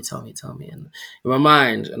 tell me, and in my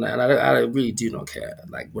mind, and I really do not care.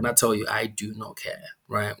 Like when I tell you, I do not care,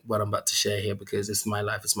 right? What I'm about to share here because it's my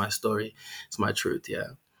life, it's my story, it's my truth. Yeah.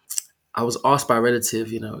 I was asked by a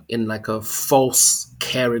relative, in like a false,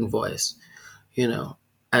 caring voice, you know.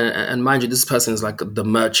 And mind you, this person is like the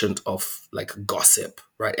merchant of like gossip,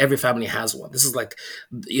 right? Every family has one. This is like,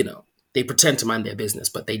 they pretend to mind their business,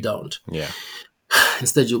 but they don't. Yeah.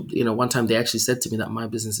 Instead, one time they actually said to me that my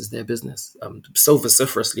business is their business, so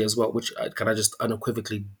vociferously as well, which can I just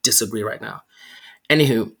unequivocally disagree right now.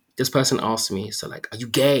 Anywho, this person asked me, so like, are you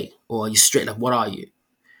gay or are you straight? Like, what are you?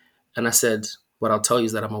 And I said, what I'll tell you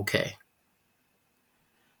is that I'm okay.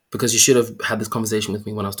 Because you should have had this conversation with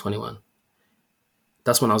me when I was 21.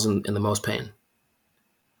 That's when I was in the most pain.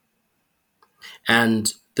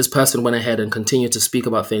 And this person went ahead and continued to speak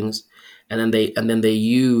about things, and then they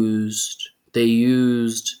used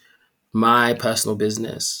my personal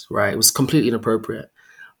business, right? It was completely inappropriate.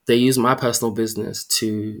 they use my personal business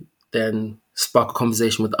to then spark a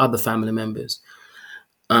conversation with other family members.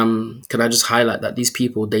 Can I just highlight that these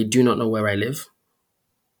people, they do not know where I live,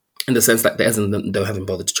 in the sense that they haven't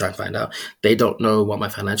bothered to try and find out. They don't know what my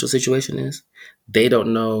financial situation is. They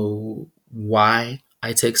don't know why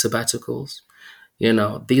I take sabbaticals.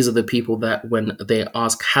 These are the people that when they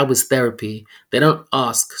ask, how is therapy? They don't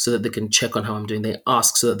ask so that they can check on how I'm doing. They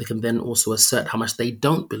ask so that they can then also assert how much they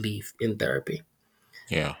don't believe in therapy.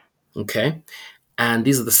 Yeah. Okay. And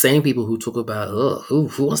these are the same people who talk about, who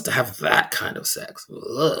wants to have that kind of sex?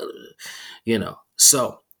 Ugh.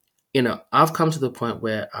 So, I've come to the point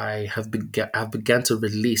where I've begun to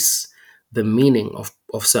release the meaning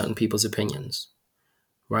of certain people's opinions,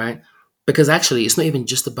 right? Because actually, it's not even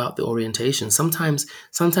just about the orientation. Sometimes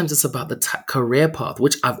it's about the career path,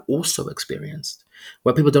 which I've also experienced,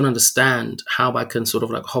 where people don't understand how I can sort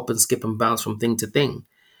of like hop and skip and bounce from thing to thing.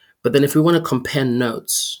 But then if we want to compare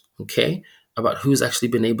notes, okay, about who's actually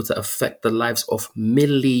been able to affect the lives of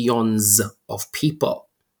millions of people,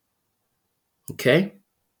 okay?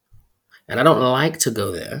 And I don't like to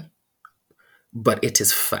go there, but it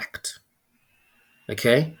is fact,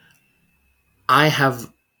 okay? I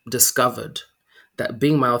have discovered that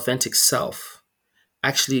being my authentic self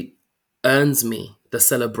actually earns me the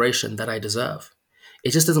celebration that I deserve.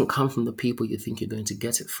 It just doesn't come from the people you think you're going to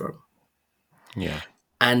get it from. Yeah.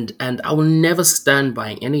 And I will never stand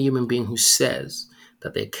by any human being who says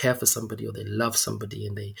that they care for somebody or they love somebody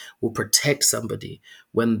and they will protect somebody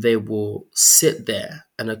when they will sit there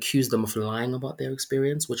and accuse them of lying about their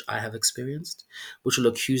experience, which I have experienced, which will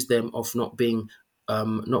accuse them of not being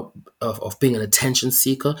not of being an attention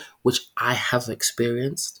seeker, which I have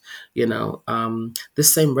experienced.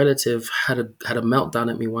 This same relative had a meltdown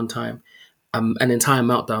at me one time, an entire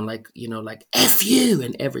meltdown, like "f you"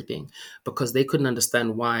 and everything, because they couldn't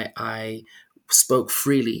understand why I spoke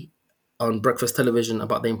freely on breakfast television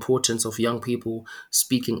about the importance of young people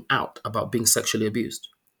speaking out about being sexually abused.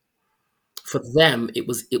 For them, it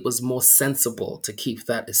was more sensible to keep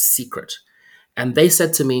that a secret. And they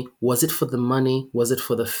said to me, "Was it for the money? Was it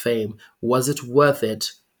for the fame? Was it worth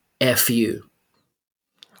it? F you."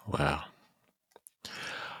 Wow.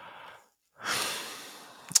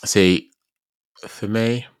 See, for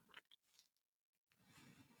me,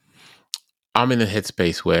 I'm in a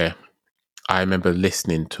headspace where I remember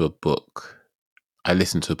listening to a book. I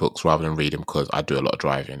listen to books rather than read them because I do a lot of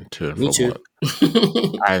driving to and Me from too.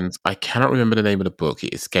 work. And I cannot remember the name of the book.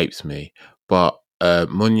 It escapes me. But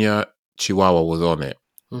Munya Chihuahua was on it.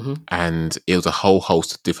 Hmm. And it was a whole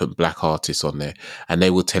host of different black artists on there. And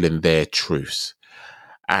they were telling their truths.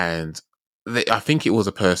 And I think it was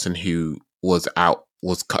a person who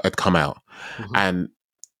had come out. Hmm. And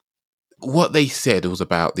what they said was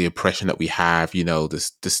about the oppression that we have,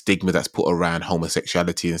 the stigma that's put around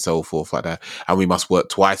homosexuality and so forth like that. And we must work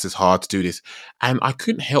twice as hard to do this. And I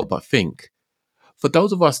couldn't help but think, for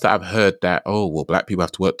those of us that have heard that, oh, well, black people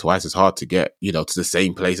have to work twice as hard to get, to the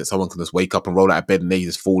same place that someone can just wake up and roll out of bed and they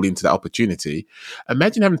just fall into that opportunity.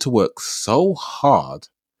 Imagine having to work so hard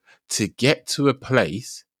to get to a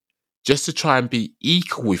place just to try and be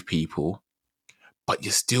equal with people, but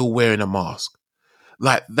you're still wearing a mask.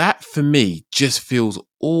 Like that for me just feels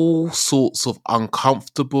all sorts of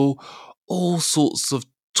uncomfortable, all sorts of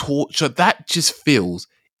torture. That just feels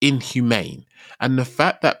inhumane. And the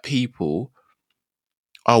fact that people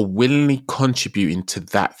are willingly contributing to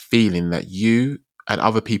that feeling that you and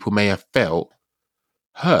other people may have felt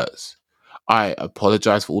hurts. I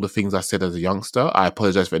apologize for all the things I said as a youngster. I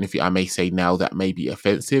apologize for anything I may say now that may be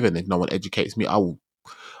offensive. And if no one educates me, I will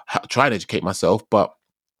try and educate myself. But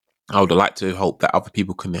I would like to hope that other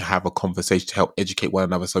people can have a conversation to help educate one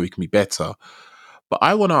another so we can be better. But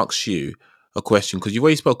I want to ask you a question because you've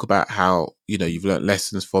already spoke about how, you've learned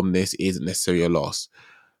lessons from this. It isn't necessarily a loss.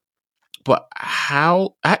 But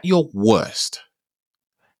how, at your worst,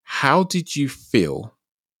 how did you feel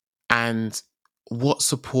and what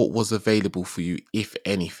support was available for you, if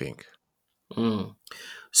anything? Mm.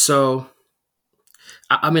 So,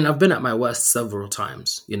 I mean, I've been at my worst several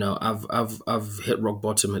times. I've hit rock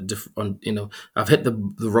bottom at different. I've hit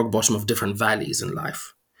the rock bottom of different valleys in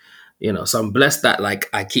life. So I'm blessed that like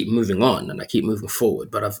I keep moving on and I keep moving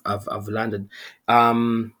forward. But I've landed,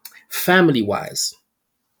 family wise.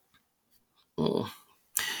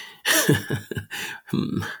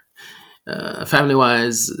 Family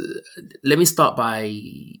wise, let me start by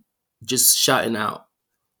just shouting out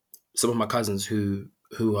some of my cousins who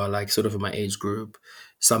are like sort of in my age group,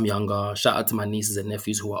 some younger. Shout out to my nieces and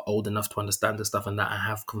nephews who are old enough to understand the stuff and that I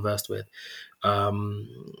have conversed with. Um,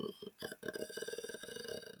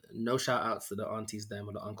 no shout outs to the aunties them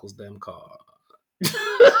or the uncles them car.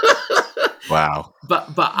 Wow.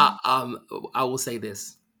 I will say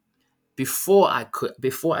this: before I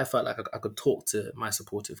felt like I could talk to my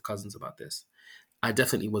supportive cousins about this, I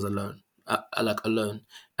definitely was alone. Like alone,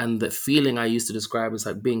 and the feeling I used to describe is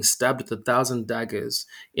like being stabbed with 1,000 daggers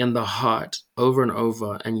in the heart over and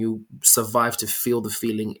over, and you survive to feel the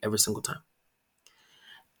feeling every single time.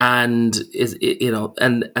 And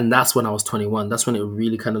and that's when I was 21. That's when it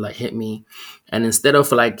really kind of like hit me. And instead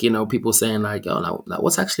of like people saying like, oh, like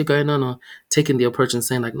what's actually going on, or taking the approach and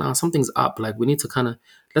saying like, no, something's up, like we need to kind of,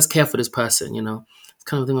 let's care for this person. It's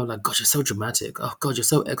kind of thing of like, God, you're so dramatic. Oh God, you're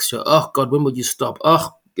so extra. Oh God, when will you stop?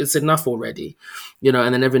 Oh, it's enough already. And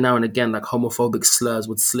then every now and again, like homophobic slurs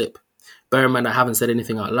would slip. Bear in mind, I haven't said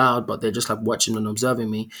anything out loud, but they're just like watching and observing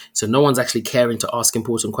me. So no one's actually caring to ask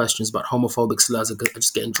important questions, but homophobic slurs are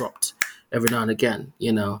just getting dropped every now and again.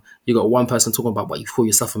 You got one person talking about what you call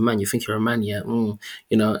yourself a man, you think you're a man, yeah, and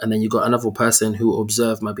then you got another person who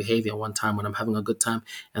observed my behavior one time when I'm having a good time,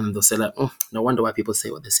 and they'll say like, no wonder why people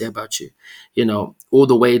say what they say about you, all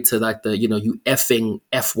the way to like the, you effing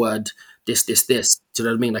F word, this. Do you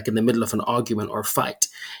know what I mean? Like in the middle of an argument or a fight.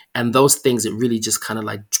 And those things, it really just kind of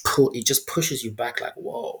like it just pushes you back, like,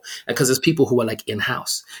 whoa. And because there's people who are like in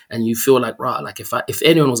house, and you feel like, right, like if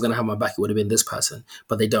anyone was going to have my back, it would have been this person,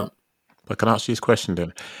 but they don't. But can I ask you this question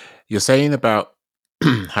then? You're saying about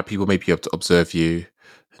how people may be able to observe you,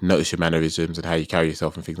 notice your mannerisms and how you carry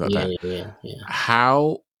yourself and things like Yeah, that. yeah,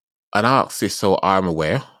 How, and I ask this so I'm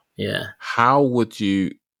aware, yeah. how would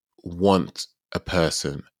you want a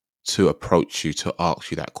person to approach you to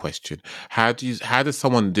ask you that question? How does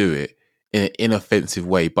someone do it in an inoffensive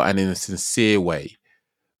way, but in a sincere way?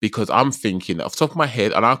 Because I'm thinking off the top of my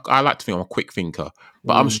head, and I like to think I'm a quick thinker,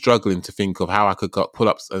 but I'm Mm, struggling to think of how I could pull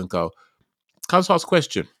up and go, can I just ask a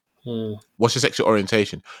question? mm, What's your sexual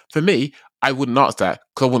orientation? For me, I wouldn't ask that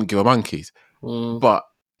because I wouldn't give a monkeys. mm. But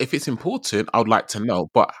if it's important, I would like to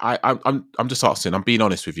know. But I'm just asking. I'm being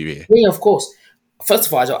honest with you here. Yeah, of course. First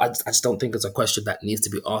of all, I just don't think it's a question that needs to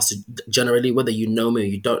be asked. Generally, whether you know me or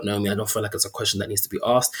you don't know me, I don't feel like it's a question that needs to be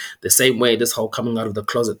asked. The same way, this whole coming out of the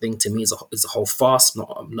closet thing to me is a whole farce.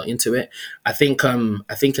 I'm not into it. I think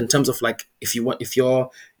in terms of like, if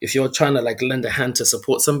you're trying to like lend a hand to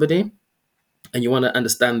support somebody, and you want to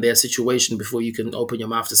understand their situation before you can open your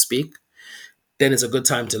mouth to speak, then it's a good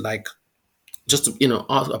time to like just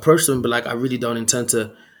approach them and be like, I really don't intend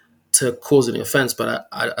to cause any offense, but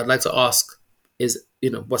I'd like to ask, is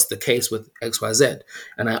what's the case with XYZ?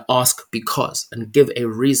 And I ask because, and give a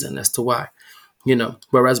reason as to why.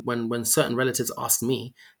 Whereas when certain relatives ask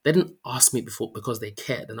me, they didn't ask me before because they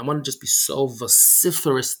cared. And I want to just be so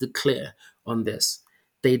vociferously clear on this.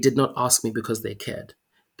 They did not ask me because they cared.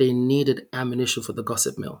 They needed ammunition for the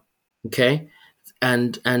gossip mill. Okay.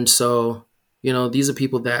 And so, these are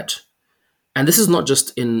people that, and this is not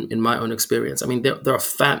just in my own experience. I mean, there are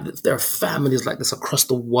families like this across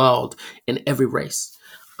the world in every race.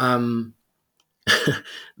 Um,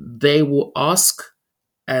 they will ask,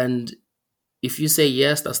 and if you say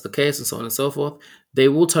yes, that's the case, and so on and so forth, they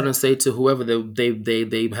will turn and say to whoever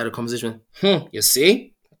they had a conversation with, you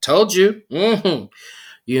see, I told you, and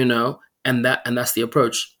that's the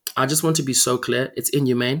approach. I just want to be so clear: it's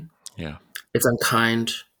inhumane, Yeah, it's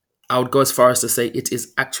unkind. I would go as far as to say it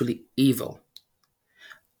is actually evil.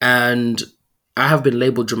 And I have been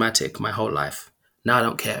labeled dramatic my whole life. Now I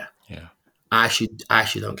don't care. yeah, I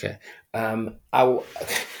actually don't care.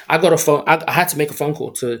 I got a phone. I had to make a phone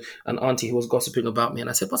call to an auntie who was gossiping about me, and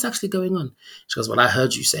I said, "What's actually going on?" She goes, "Well, I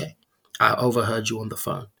heard you say. I overheard you on the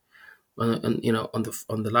phone, and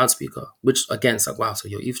on the loudspeaker." Which again, it's like, wow, so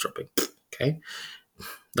you're eavesdropping. Okay,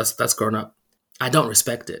 that's grown up. I don't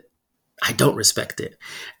respect it. I don't respect it.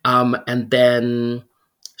 And then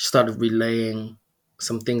she started relaying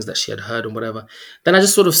some things that she had heard and whatever. Then I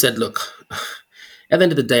just sort of said, look, at the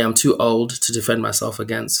end of the day, I'm too old to defend myself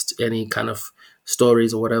against any kind of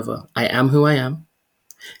stories or whatever. I am who I am.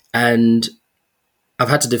 And I've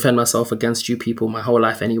had to defend myself against you people my whole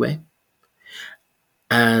life anyway.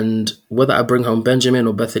 And whether I bring home Benjamin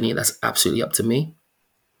or Bethany, that's absolutely up to me.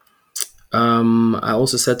 I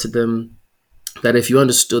also said to them that if you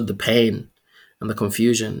understood the pain and the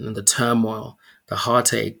confusion and the turmoil, the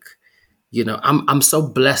heartache, I'm so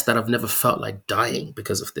blessed that I've never felt like dying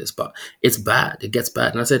because of this, but it's bad. It gets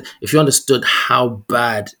bad. And I said, if you understood how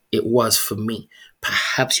bad it was for me,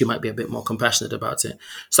 perhaps you might be a bit more compassionate about it.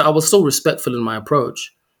 So I was still respectful in my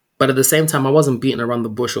approach, but at the same time, I wasn't beating around the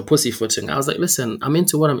bush or pussyfooting. I was like, listen, I'm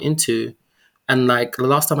into what I'm into. And like the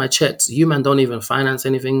last time I checked, you man don't even finance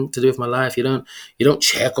anything to do with my life. You don't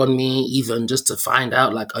check on me even just to find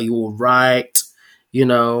out like, are you all right?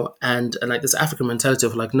 And like this African mentality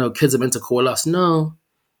of like, no, kids are meant to call us. No,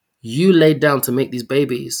 You laid down to make these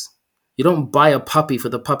babies. You don't buy a puppy for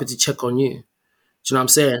the puppy to check on you. Do you know what I'm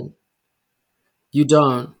saying? You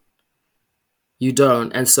don't. You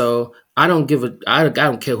don't. And so I don't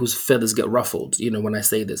care whose feathers get ruffled, when I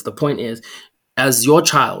say this. The point is, as your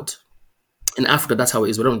child, in Africa, that's how it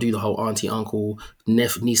is. We don't do the whole auntie, uncle,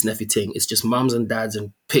 niece, nephew thing. It's just mums and dads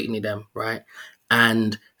and picnic them, right?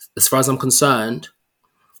 And as far as I'm concerned,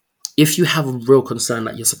 if you have a real concern,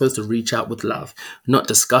 like you're supposed to reach out with love, not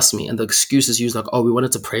discuss me. And the excuse is used like, oh, we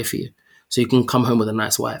wanted to pray for you so you can come home with a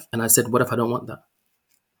nice wife. And I said, what if I don't want that?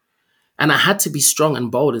 And I had to be strong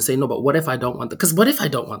and bold and say, no, but what if I don't want that? Because what if I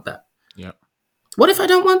don't want that? Yeah. What if I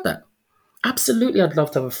don't want that? Absolutely, I'd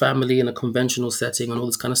love to have a family in a conventional setting and all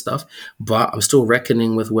this kind of stuff, but I'm still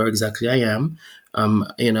reckoning with where exactly I am.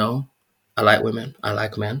 I like women. I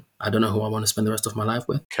like men. I don't know who I want to spend the rest of my life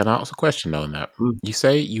with. Can I ask a question on that? Mm, You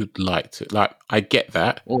say you'd like to, like, I get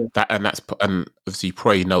that, mm, and obviously you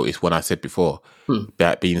probably noticed when I said before mm,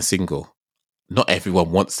 that being single, not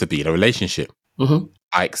everyone wants to be in a relationship. mhm,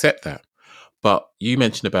 I accept that. But you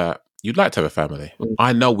mentioned about you'd like to have a family. mm,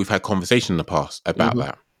 I know we've had conversation in the past about mhm,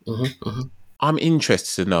 that. mhm, mhm. I'm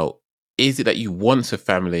interested to know, is it that you want a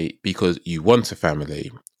family because you want a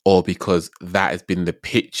family, or because that has been the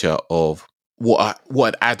picture of what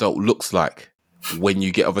an adult looks like when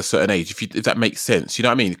you get of a certain age? If that makes sense, you know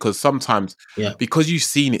what I mean? Because sometimes, Yeah. because you've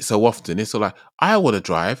seen it so often, it's all like, I want to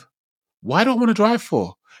drive. Why do I want to drive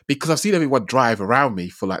for? Because I've seen everyone drive around me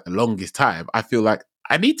for like the longest time. I feel like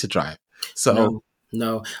I need to drive. So No,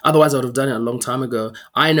 no. Otherwise, I would have done it a long time ago.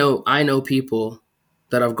 I know people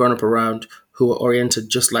that I've grown up around who are oriented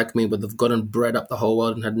just like me, but they've gotten bred up the whole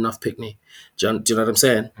world and had enough pick me. Do you know what I'm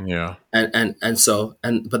saying? yeah,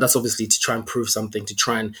 But that's obviously to try and prove something, to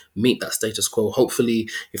try and meet that status quo. Hopefully,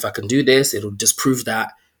 if I can do this, it'll just prove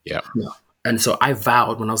that. yeah. No. And so I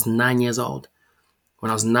vowed when I was 9 years old.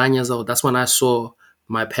 When I was 9 years old, that's when I saw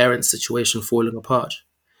my parents' situation falling apart.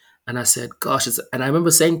 And I said, gosh, and I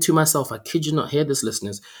remember saying to myself, I kid you not, hear this,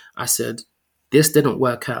 listeners. I said, this didn't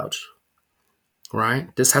work out,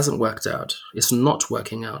 right? This hasn't worked out. It's not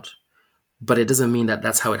working out. But it doesn't mean that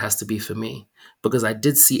that's how it has to be for me, because I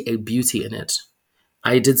did see a beauty in it.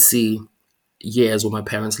 I did see years where my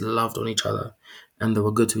parents loved on each other and they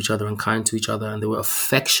were good to each other and kind to each other and they were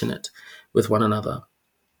affectionate with one another.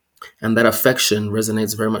 And that affection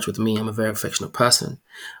resonates very much with me. I'm a very affectionate person.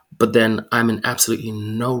 But then I'm in absolutely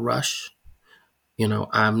no rush.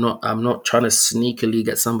 I'm not trying to sneakily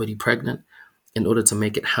get somebody pregnant in order to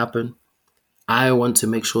make it happen. I want to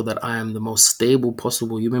make sure that I am the most stable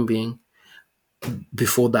possible human being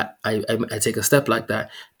before that I take a step like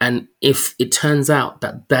that. And if it turns out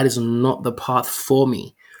that that is not the path for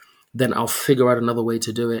me, then I'll figure out another way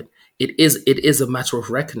to do it. It is a matter of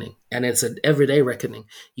reckoning, and it's an everyday reckoning.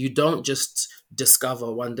 You don't just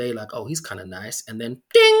discover one day like, oh, he's kind of nice, and then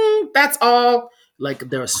ding, that's all. Like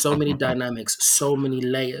there are so many dynamics, so many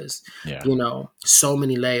layers, Yeah. so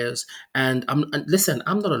many layers. And listen,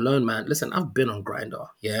 I'm not alone, man. Listen, I've been on Grinder.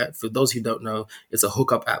 Yeah, for those who don't know, it's a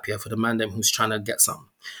hookup app here for the man them who's trying to get some,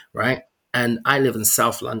 right? And I live in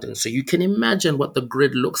South London, so you can imagine what the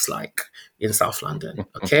grid looks like in South London.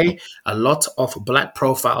 Okay, a lot of black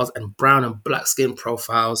profiles and brown and black skin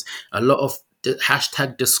profiles, a lot of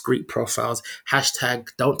hashtag discreet profiles, hashtag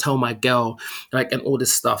don't tell my girl, like, and all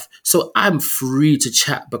this stuff. So I'm free to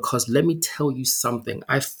chat because let me tell you something.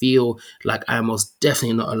 I feel like I'm most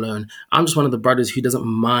definitely not alone. I'm just one of the brothers who doesn't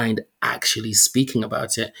mind actually speaking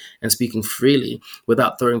about it and speaking freely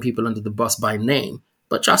without throwing people under the bus by name.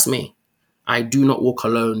 But trust me, I do not walk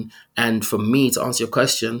alone. And for me, to answer your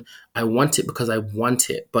question, I want it because I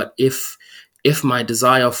want it. But if my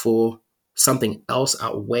desire for something else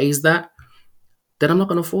outweighs that, then I'm not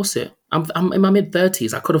going to force it. I'm in my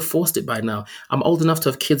mid-30s. I could have forced it by now. I'm old enough to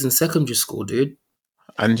have kids in secondary school, dude.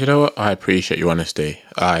 And you know what? I appreciate your honesty.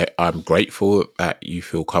 I'm grateful that you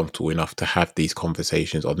feel comfortable enough to have these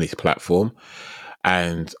conversations on this platform.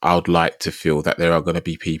 And I would like to feel that there are going to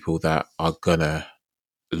be people that are going to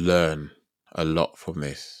learn a lot from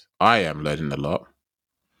this. I am learning a lot.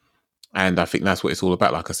 And I think that's what it's all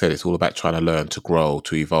about. Like I said, it's all about trying to learn, to grow,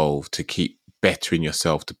 to evolve, to keep bettering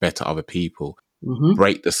yourself, to better other people, Mm-hmm.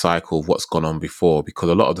 break the cycle of what's gone on before, because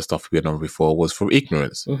a lot of the stuff we've been on before was from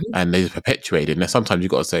ignorance Mm-hmm. and they perpetuated. And sometimes you've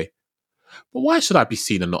got to say, but why should I be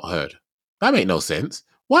seen and not heard? That make no sense.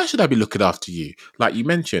 Why should I be looking after you? Like you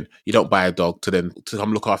mentioned, you don't buy a dog to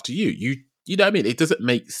come look after you. You know what I mean? It doesn't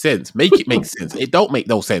make sense. Make it make sense. It don't make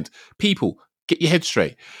no sense. People, get your head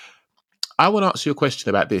straight. I want to ask you a question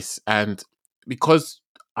about this, and because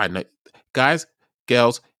I know, guys,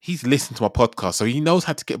 girls, he's listened to my podcast, so he knows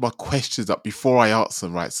how to get my questions up before I answer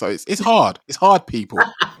them. Right, so it's hard. It's hard, people.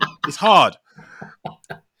 It's hard.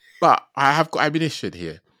 But I have got ammunition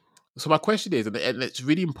here. So my question is, and it's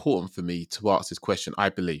really important for me to ask this question, I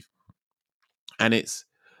believe, and it's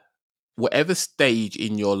whatever stage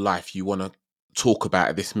in your life you want to talk about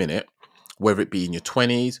at this minute, whether it be in your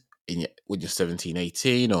 20s, when you're 17,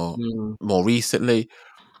 18, or Mm, more recently,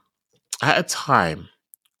 at a time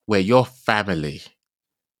where your family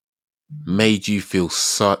made you feel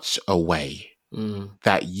such a way mm,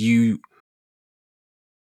 that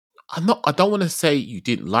I don't want to say you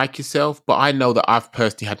didn't like yourself, but I know that I've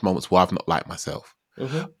personally had moments where I've not liked myself.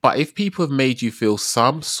 mhm, But if people have made you feel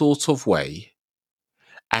some sort of way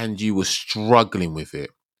and you were struggling with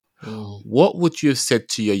it, mm, what would you have said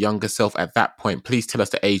to your younger self at that point? Please tell us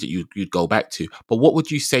the age that you'd go back to. But what would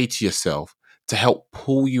you say to yourself to help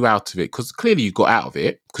pull you out of it? Because clearly you got out of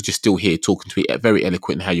it because you're still here talking to me, very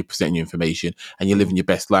eloquent in how you're presenting your information and you're living your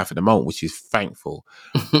best life at the moment, which is thankful.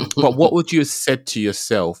 But what would you have said to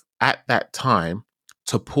yourself at that time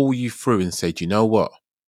to pull you through and say, do you know what?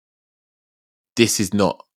 This is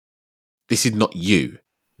not you.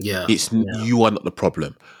 yeah, yeah, You are not the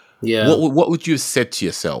problem. yeah. What would you have said to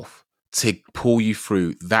yourself to pull you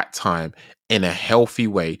through that time in a healthy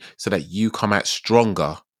way so that you come out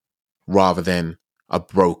stronger rather than a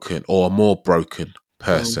broken or a more broken Mm,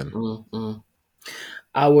 person? mm, mm.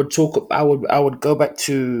 I would go back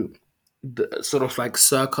to the sort of like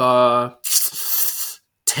circa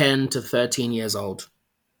 10 to 13 years old.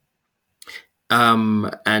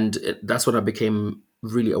 That's when I became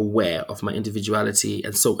really aware of my individuality,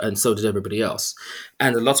 and so did everybody else.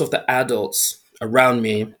 And a lot of the adults around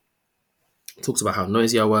me talks about how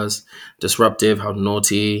noisy I was, disruptive, how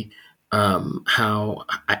naughty, how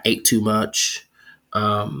I ate too much,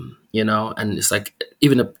 and it's like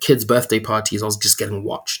even a kid's birthday parties, I was just getting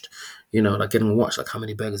watched, like getting watched, like how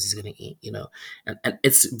many burgers he's gonna eat, and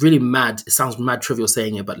it's really mad. It sounds mad trivial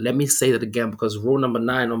saying it, but let me say that again because rule number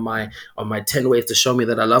 9 on my 10 ways to show me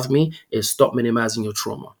that I love me is stop minimizing your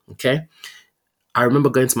trauma. Okay, I remember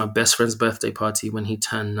going to my best friend's birthday party when he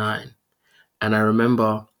turned 9, and I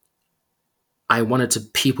remember I wanted to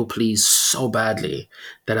people please so badly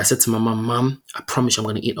that I said to my mom, I promise you I'm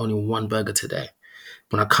going to eat only one burger today.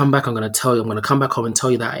 When I come back, I'm going to tell you, I'm going to come back home and tell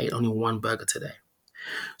you that I ate only one burger today.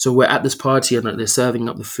 So we're at this party and like, they're serving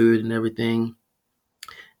up the food and everything.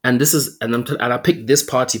 And I picked this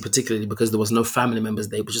party particularly because there was no family members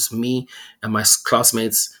there, but just me and my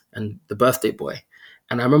classmates and the birthday boy.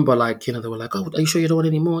 And I remember like, they were like, oh, are you sure you don't want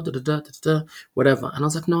any more? Da, da, da, da, da, whatever. And I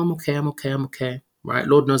was like, no, I'm okay. I'm okay. I'm okay. Right.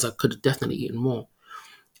 Lord knows I could have definitely eaten more.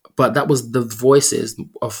 But that was the voices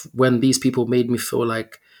of when these people made me feel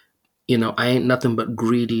like, I ain't nothing but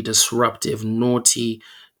greedy, disruptive, naughty,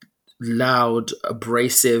 loud,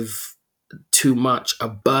 abrasive, too much, a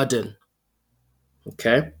burden.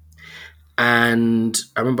 Okay. And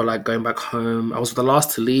I remember like going back home. I was the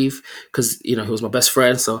last to leave because, he was my best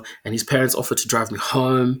friend. So, and his parents offered to drive me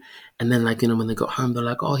home. And then like, when they got home, they're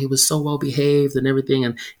like, oh, he was so well behaved and everything.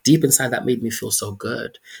 And deep inside that made me feel so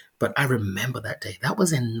good. But I remember that day. That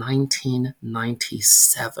was in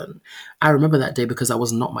 1997. I remember that day because I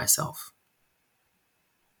was not myself.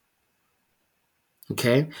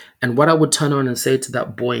 Okay. And what I would turn on and say to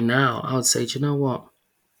that boy now, I would say, do you know what?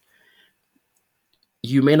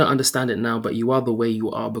 You may not understand it now, but you are the way you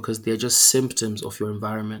are because they're just symptoms of your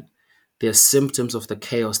environment. They're symptoms of the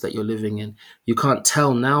chaos that you're living in. You can't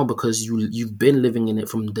tell now because you've been living in it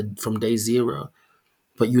from day zero.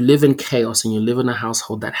 But you live in chaos and you live in a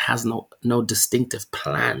household that has no distinctive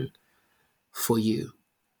plan for you.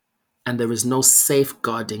 And there is no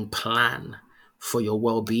safeguarding plan for your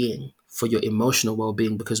well-being, for your emotional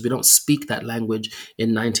well-being, because we don't speak that language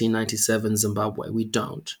in 1997 Zimbabwe. We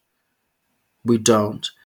don't. We don't.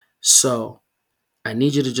 So I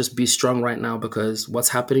need you to just be strong right now because what's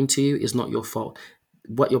happening to you is not your fault.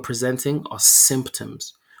 What you're presenting are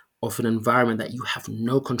symptoms of an environment that you have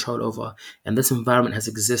no control over. And this environment has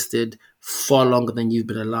existed far longer than you've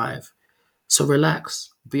been alive. So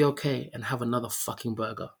relax, be okay, and have another fucking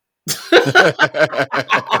burger.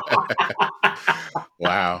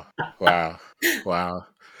 Wow. Wow. Wow.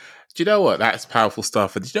 Do you know what? That's powerful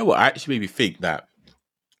stuff. And do you know what? I actually made me think that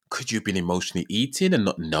could you have been emotionally eating and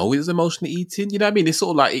not know it was emotionally eating? You know what I mean? It's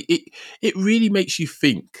sort of like it really makes you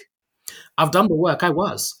think. I've done the work. I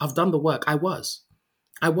was. I've done the work. I was.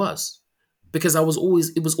 I was. Because it was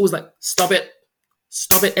always like, stop it.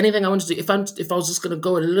 Stop it. Anything I want to do. If I was just gonna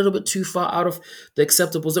go a little bit too far out of the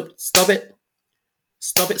acceptable zip, stop it.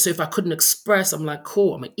 Stop it. So if I couldn't express, I'm like,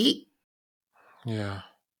 cool, I'm gonna eat. Yeah.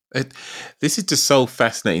 It, this is just so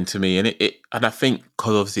fascinating to me. And I think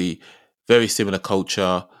because obviously very similar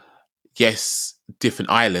culture, yes,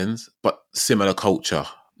 different islands, but similar culture.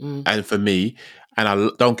 Mm. And for me,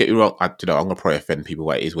 and don't get me wrong, I'm gonna probably offend people,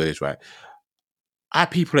 but it is what it is, right? Our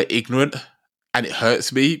people are ignorant, and it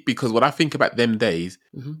hurts me because when I think about them days,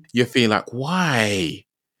 Mm-hmm. you're feeling like, why?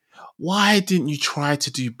 Why didn't you try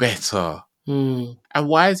to do better? Mm. And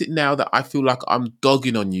why is it now that I feel like I'm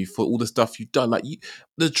dogging on you for all the stuff you've done?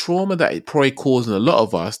 The trauma that it probably causing a lot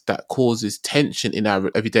of us, that causes tension in our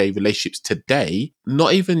everyday relationships today,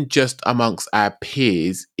 not even just amongst our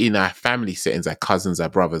peers in our family settings, our cousins, our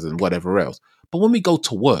brothers, and whatever else, but when we go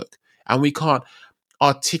to work and we can't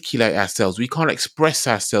articulate ourselves, we can't express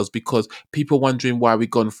ourselves because people are wondering why we've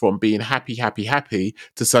gone from being happy, happy, happy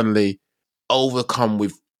to suddenly overcome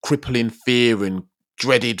with crippling fear and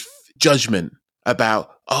dreaded judgment about,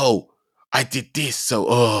 oh, I did this,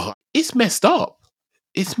 so it's messed up.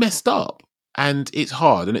 It's messed up, and it's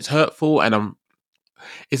hard and it's hurtful, and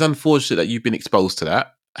it's unfortunate that you've been exposed to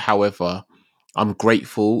that. However, I'm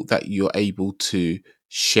grateful that you're able to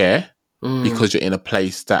share Mm. because you're in a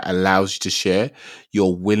place that allows you to share.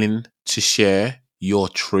 You're willing to share your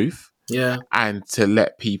truth Yeah. and to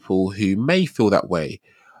let people who may feel that way,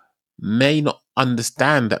 may not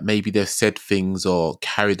understand that maybe they've said things or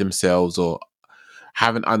carried themselves or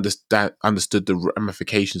haven't understood the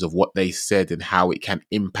ramifications of what they said and how it can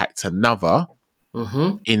impact another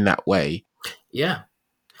Mm-hmm. in that way. Yeah.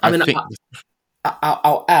 I I mean, think,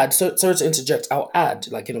 I'll add. So sorry to interject. I'll add.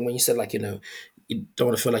 Like, when you said, like, you don't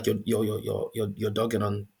want to feel like you're dogging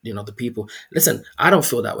on, the people. Listen, I don't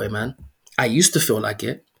feel that way, man. I used to feel like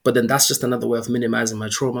it, but then that's just another way of minimizing my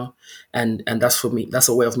trauma, and that's for me. That's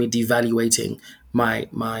a way of me devaluating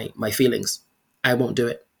my feelings. I won't do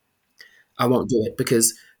it. I won't do it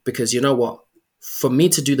because you know what? For me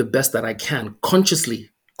to do the best that I can consciously,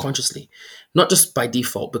 not just by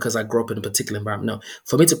default because I grew up in a particular environment. No,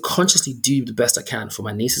 for me to consciously do the best I can for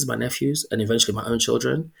my nieces, my nephews, and eventually my own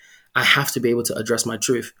children, I have to be able to address my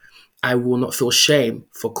truth. I will not feel shame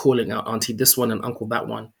for calling out auntie this one and uncle that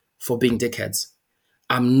one for being dickheads.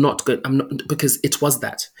 I'm not good. I'm not, because it was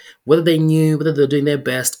that. Whether they knew, whether they're doing their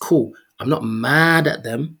best, cool. I'm not mad at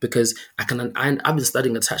them because I've been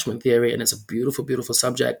studying attachment theory, and it's a beautiful, beautiful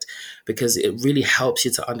subject because it really helps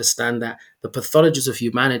you to understand that the pathologies of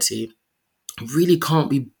humanity really can't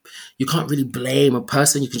be, you can't really blame a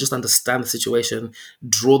person. You can just understand the situation,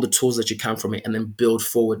 draw the tools that you can from it, and then build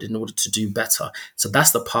forward in order to do better. So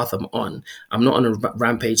that's the path I'm on. I'm not on a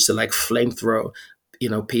rampage to like flamethrow,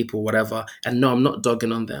 people, whatever. And no, I'm not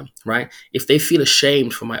dogging on them, right? If they feel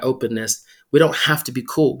ashamed for my openness, we don't have to be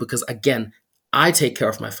cool because, again, I take care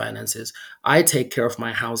of my finances. I take care of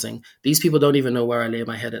my housing. These people don't even know where I lay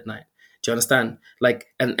my head at night. Do you understand? Like,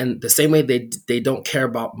 and the same way they don't care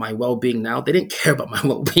about my well being now, they didn't care about my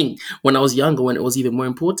well being when I was younger, when it was even more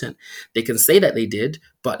important. They can say that they did,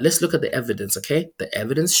 but let's look at the evidence. Okay, the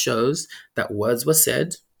evidence shows that words were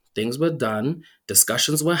said, things were done,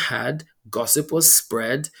 discussions were had, gossip was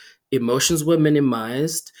spread, emotions were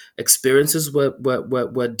minimized, experiences were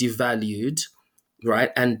devalued,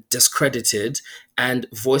 right, and discredited, and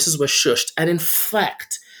voices were shushed. And in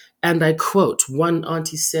fact, and I quote, one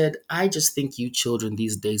auntie said, I just think you children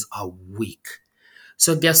these days are weak.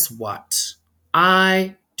 So guess what?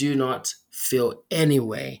 I do not feel any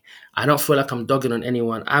way. I don't feel like I'm dogging on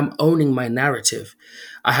anyone. I'm owning my narrative.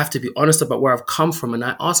 I have to be honest about where I've come from. And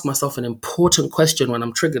I ask myself an important question when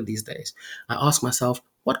I'm triggered these days. I ask myself,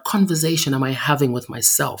 what conversation am I having with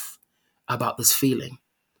myself about this feeling?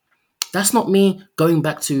 That's not me going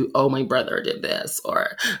back to, oh, my brother did this, or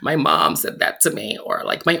my mom said that to me, or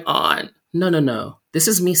like my aunt. No, no, no. This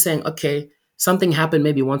is me saying, okay, something happened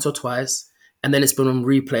maybe once or twice, and then it's been on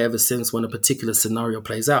replay ever since when a particular scenario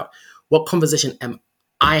plays out. What conversation am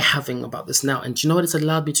I having about this now? And do you know what it's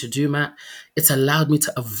allowed me to do, Matt? It's allowed me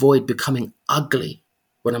to avoid becoming ugly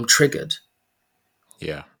when I'm triggered.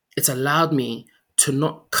 yeah, It's allowed me to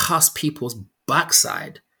not cuss people's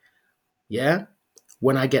backside. Yeah,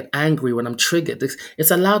 when I get angry, when I'm triggered,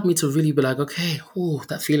 it's allowed me to really be like, okay, ooh,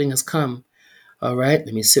 that feeling has come. All right,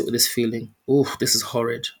 let me sit with this feeling. Ooh, this is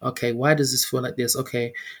horrid. Okay, why does this feel like this?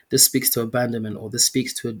 Okay, this speaks to abandonment, or this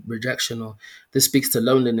speaks to rejection, or this speaks to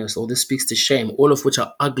loneliness, or this speaks to shame, all of which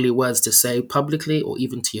are ugly words to say publicly or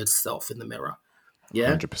even to yourself in the mirror.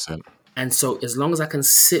 Yeah. 100%. And so as long as I can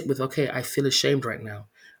sit with, okay, I feel ashamed right now.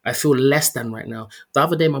 I feel less than right now. The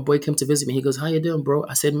other day, my boy came to visit me. He goes, how you doing, bro?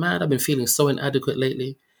 I said, man, I've been feeling so inadequate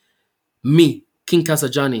lately. Me, King Cas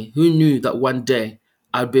Ajani, who knew that one day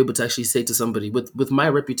I'd be able to actually say to somebody with my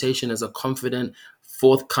reputation as a confident,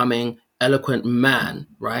 forthcoming, eloquent man,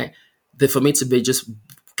 right? That for me to be just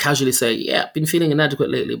casually say, yeah, I've been feeling inadequate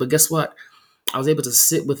lately. But guess what? I was able to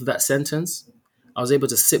sit with that sentence. I was able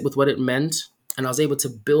to sit with what it meant. And I was able to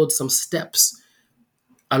build some steps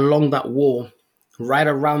along that wall, right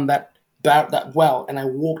around that well, and I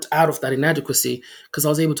walked out of that inadequacy because I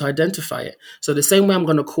was able to identify it. So the same way I'm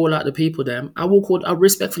going to call out the people, them I will call. I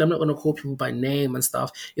respectfully, I'm not going to call people by name and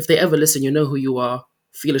stuff. If they ever listen, you know who you are.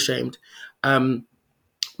 Feel ashamed,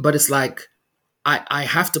 but it's like I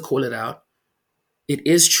have to call it out. It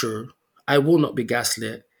is true. I will not be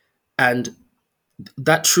gaslit, and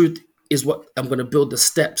that truth is what I'm going to build the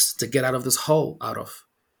steps to get out of this hole out of.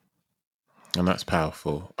 And that's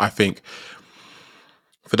powerful. I think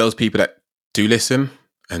for those people that do listen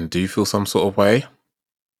and do feel some sort of way,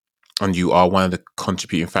 and you are one of the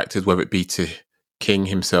contributing factors, whether it be to King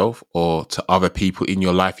himself or to other people in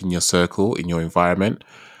your life, in your circle, in your environment,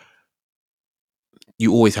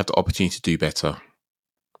 you always have the opportunity to do better.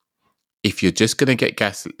 If you're just going to get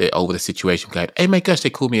gaslit over the situation, going, hey, my gosh,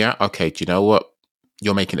 they called me out. Okay, do you know what?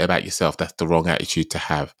 You're making it about yourself. That's the wrong attitude to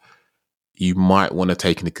have. You might want to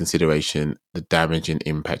take into consideration the damage and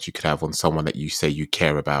impact you could have on someone that you say you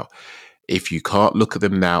care about. If you can't look at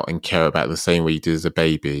them now and care about the same way you did as a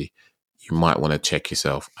baby, you might want to check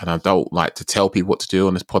yourself. And I don't like to tell people what to do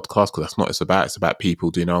on this podcast because that's not what it's about. It's about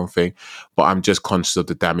people doing their own thing. But I'm just conscious of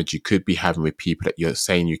the damage you could be having with people that you're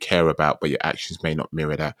saying you care about, but your actions may not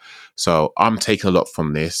mirror that. So I'm taking a lot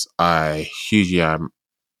from this. I hugely am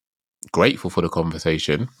grateful for the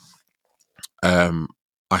conversation.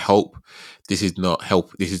 I hope this is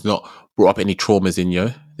not brought up any traumas in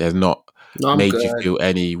you. There's not No, I'm made you good. feel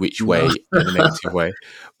any which No. way in a negative way.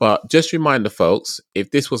 But just remind the folks, if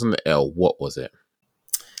this wasn't the L, what was it?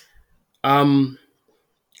 um,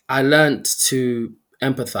 I learned to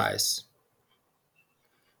empathize.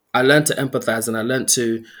 I learned to empathize, and I learned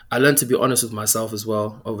to be honest with myself as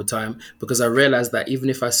well over time, because I realized that even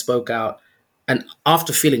if I spoke out, and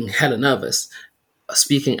after feeling hella nervous,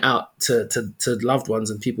 speaking out to loved ones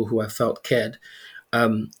and people who I felt cared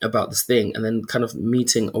about this thing, and then kind of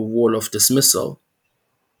meeting a wall of dismissal,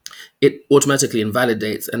 it automatically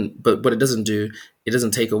invalidates, but what it doesn't do, it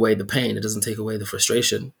doesn't take away the pain, it doesn't take away the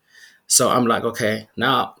frustration. So I'm like, okay,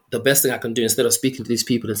 now the best thing I can do, instead of speaking to these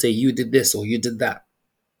people and say you did this or you did that,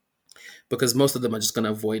 because most of them are just going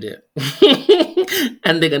to avoid it.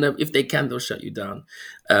 And they're going to, if they can, they'll shut you down.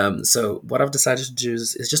 So what I've decided to do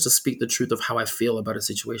is just to speak the truth of how I feel about a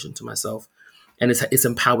situation to myself. And it's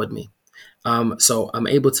empowered me. So I'm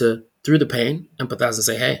able to, through the pain, empathize and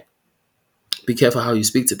say, hey, be careful how you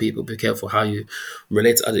speak to people. Be careful how you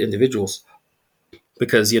relate to other individuals.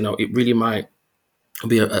 Because, it really might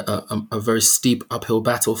be a very steep uphill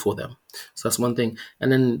battle for them. So that's one thing.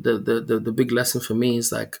 And then the big lesson for me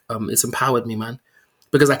is like, it's empowered me, man,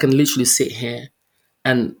 because I can literally sit here.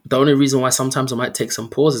 And the only reason why sometimes I might take some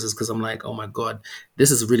pauses is because I'm like, oh my God, this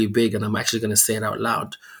is really big. And I'm actually going to say it out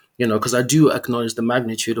loud, because I do acknowledge the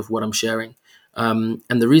magnitude of what I'm sharing. And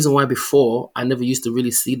the reason why before I never used to really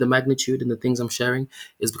see the magnitude in the things I'm sharing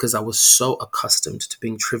is because I was so accustomed to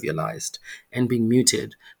being trivialized and being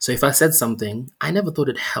muted. So if I said something, I never thought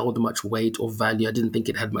it held much weight or value. I didn't think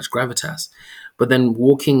it had much gravitas. But then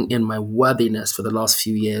walking in my worthiness for the last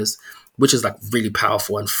few years, which is like really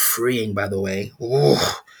powerful and freeing, by the way. Ooh,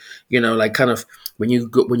 like kind of when you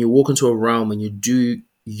walk into a realm, when you do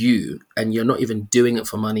you, and you're not even doing it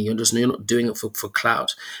for money, you're not doing it for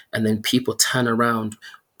clout, and then people turn around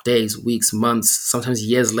days, weeks, months, sometimes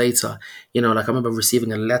years later. Like I remember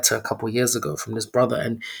receiving a letter a couple of years ago from this brother,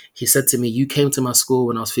 and he said to me, you came to my school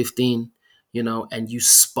when I was 15, and you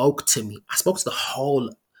spoke to me. I spoke to the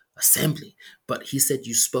whole assembly, but he said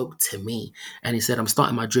you spoke to me, and he said I'm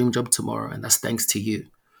starting my dream job tomorrow, and that's thanks to you.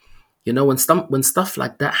 When stuff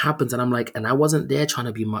like that happens, and I'm like, and I wasn't there trying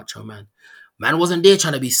to be macho, man. Man wasn't there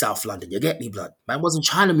trying to be South London. You get me, blood. Man wasn't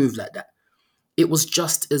trying to move like that. It was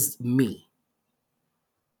just as me.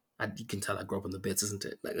 You can tell I grew up on the bits, isn't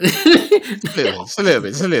it? Like, It's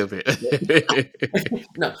a little bit.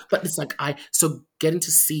 no, but it's like so getting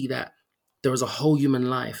to see that there is a whole human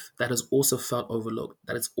life that has also felt overlooked,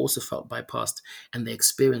 that has also felt bypassed, and they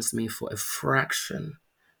experienced me for a fraction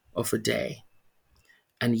of a day.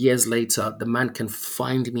 And years later, the man can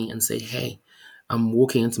find me and say, hey, I'm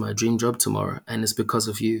walking into my dream job tomorrow, and it's because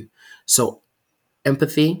of you. So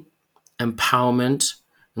empathy, empowerment,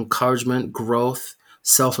 encouragement, growth,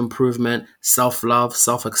 self-improvement, self-love,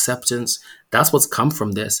 self-acceptance. That's what's come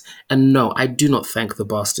from this. And no, I do not thank the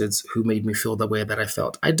bastards who made me feel the way that I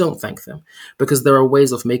felt. I don't thank them, because there are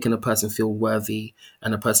ways of making a person feel worthy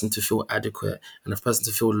and a person to feel adequate and a person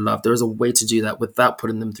to feel loved. There is a way to do that without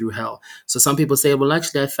putting them through hell. So some people say, well,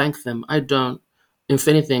 actually, I thank them. I don't. If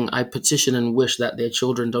anything, I petition and wish that their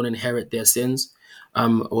children don't inherit their sins,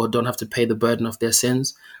 or don't have to pay the burden of their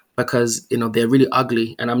sins. because they're really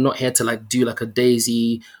ugly, and I'm not here to like do like a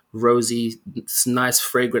daisy, rosy, nice,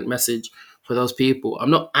 fragrant message for those people.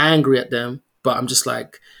 I'm not angry at them, but I'm just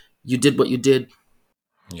like, you did what you did.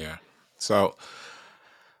 Yeah. So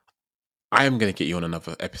I am going to get you on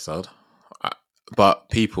another episode. Uh, But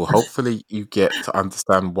people, hopefully you get to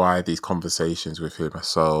understand why these conversations with him are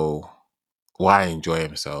so, why I enjoy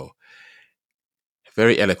him so.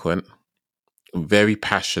 Very eloquent, very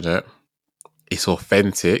passionate. It's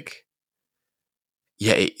authentic,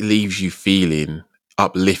 yet it leaves you feeling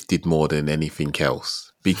uplifted more than anything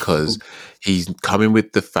else because he's coming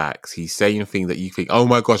with the facts. He's saying things that you think, oh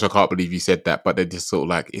my gosh, I can't believe you said that. But they're just sort of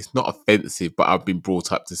like, it's not offensive, but I've been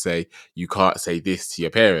brought up to say, you can't say this to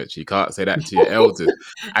your parents. You can't say that to your elders.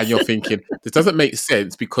 And you're thinking, this doesn't make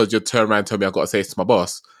sense because you're turn around and tell me I've got to say this to my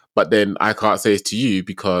boss, but then I can't say this to you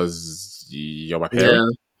because you're my Yeah,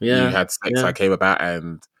 parent. You yeah, had sex yeah. I came about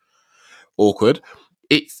and awkward.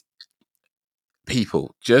 It's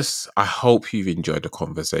people, just I hope you've enjoyed the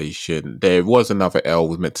conversation. There was another L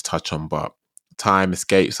we meant to touch on, but time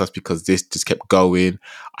escapes us because this just kept going.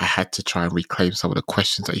 I had to try and reclaim some of the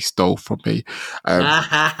questions that he stole from me. Um,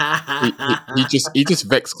 he just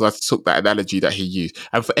vexed because I took that analogy that he used.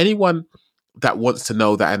 And for anyone that wants to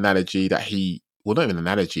know that analogy that he, well, not even an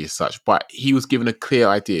analogy as such, but he was given a clear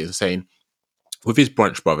idea and saying with his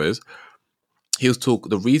brunch brothers, he was talk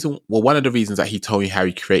the reason, well, one of the reasons that he told me how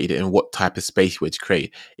he created it and what type of space he would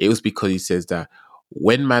create it was because he says that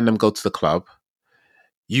when man them go to the club,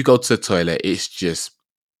 you go to the toilet, it's just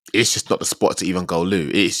not the spot to even go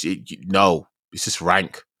loo. No, it's just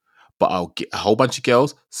rank. But I'll get a whole bunch of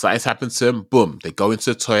girls, something's happened to them, boom, they go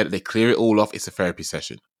into the toilet, they clear it all off, it's a therapy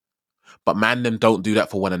session. But man them don't do that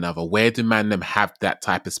for one another. Where do man them have that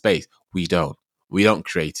type of space? We don't. We don't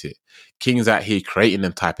create it. King's out here creating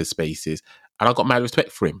them type of spaces. And I got mad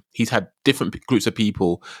respect for him. He's had different groups of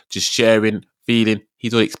people just sharing, feeling.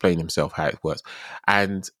 He's already explained himself how it works.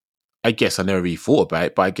 And I guess I never really thought about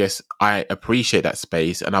it, but I guess I appreciate that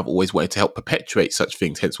space and I've always wanted to help perpetuate such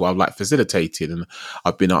things. Hence why I've like facilitated and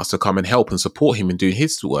I've been asked to come and help and support him in doing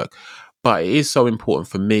his work. But it is so important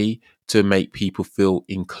for me to make people feel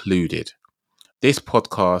included. This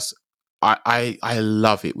podcast, I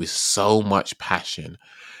love it with so much passion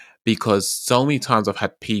because so many times I've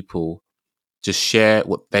had people just share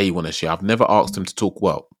what they want to share. I've never asked them to talk.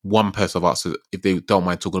 Well, one person I've asked if they don't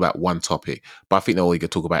mind talking about one topic, but I think they're all going to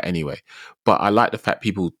talk about anyway. But I like the fact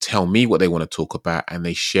people tell me what they want to talk about and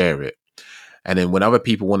they share it. And then when other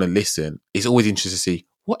people want to listen, it's always interesting to see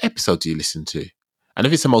what episode do you listen to? And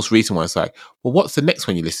if it's the most recent one, it's like, well, what's the next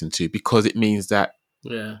one you listen to? Because it means that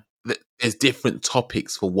Yeah. there's different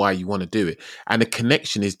topics for why you want to do it. And the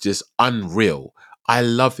connection is just unreal. I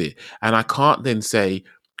love it. And I can't then say,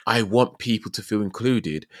 I want people to feel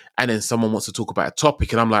included. And then someone wants to talk about a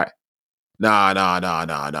topic. And I'm like, nah, nah, nah,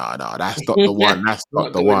 nah, nah, nah. That's not the one. That's not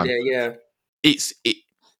Not the going one. there, yeah. It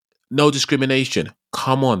no discrimination.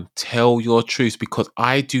 Come on, tell your truth because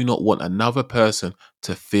I do not want another person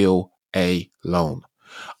to feel alone.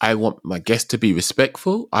 I want my guests to be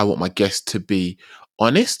respectful. I want my guests to be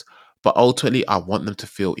honest, but ultimately, I want them to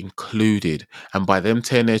feel included. And by them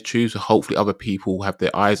telling their truths, hopefully, other people will have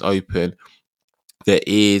their eyes open, their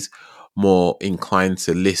ears more inclined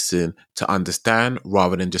to listen, to understand,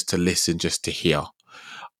 rather than just to listen, just to hear.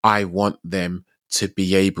 I want them to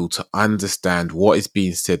be able to understand what is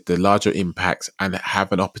being said, the larger impacts, and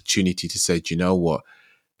have an opportunity to say, do you know what?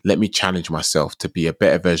 Let me challenge myself to be a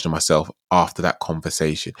better version of myself after that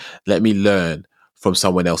conversation. Let me learn from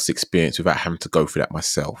someone else's experience without having to go through that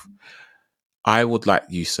myself. I would like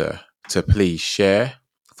you, sir, to please share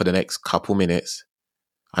for the next couple minutes.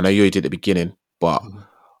 I know you already did at the beginning, but Mhm.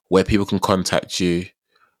 where people can contact you,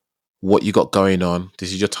 what you got going on.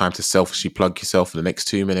 This is your time to selfishly plug yourself for the next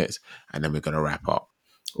 2 minutes, and then we're going to wrap up.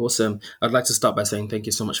 Awesome. I'd like to start by saying thank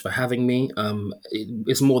you so much for having me.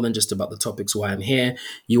 It's more than just about the topics why I'm here.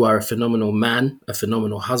 You are a phenomenal man, a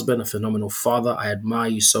phenomenal husband, a phenomenal father. I admire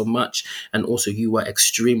you so much. And also, you are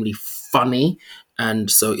extremely funny. And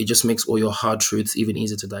so it just makes all your hard truths even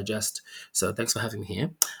easier to digest. So thanks for having me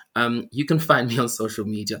here. You can find me on social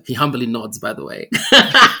media. He humbly nods, by the way.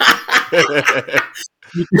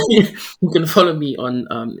 You can follow me on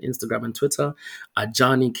Instagram and Twitter,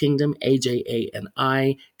 Ajani Kingdom,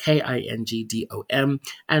 AJANIKINGDOM.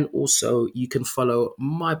 And also, you can follow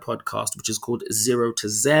my podcast, which is called Zero to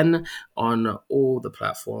Zen, on all the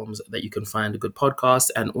platforms that you can find a good podcast.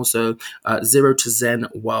 And also, Zero to Zen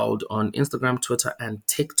World on Instagram, Twitter, and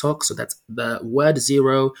TikTok. So that's the word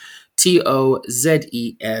zero,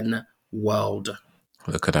 TOZEN World.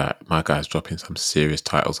 Look at that. My guy's dropping some serious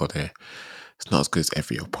titles on here. It's not as good as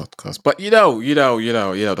every old podcast, but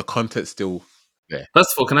the content's still there.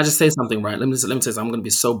 First of all, can I just say something, right? Let me say something. I'm going to be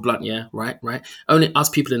so blunt, yeah? Right? Only us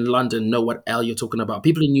people in London know what L you're talking about.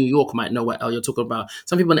 People in New York might know what L you're talking about.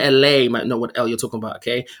 Some people in LA might know what L you're talking about,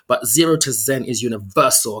 okay? But 0 to Zen is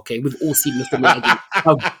universal, okay? We've all seen Mr. Miyagi.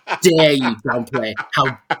 How dare you downplay?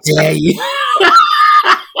 How dare you?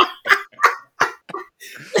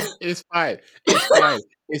 It's fine. It's fine.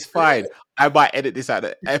 It's fine. I might edit this out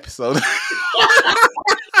of the episode.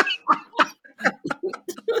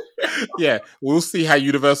 Yeah, we'll see how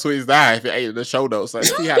universal is that if it ain't in the show notes.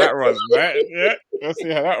 Let's see how that runs, right? Yeah, let's see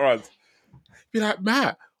how that runs. Be like,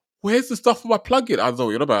 Matt, where's the stuff for my plugin? I don't know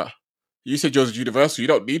what you're about. You said yours is universal. You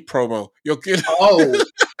don't need promo. You're good. Oh.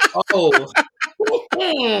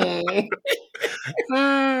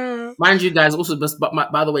 Mind you, guys. Also,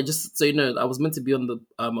 by the way, just so you know, I was meant to be on the.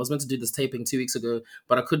 I was meant to do this taping 2 weeks ago,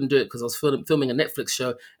 but I couldn't do it because I was filming a Netflix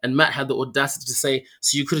show, and Matt had the audacity to say,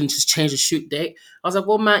 "So you couldn't just change the shoot date?" I was like,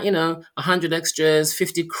 "Well, Matt, 100 extras,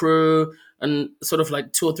 50 crew, and sort of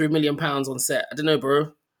like £2 or £3 million on set. I don't know,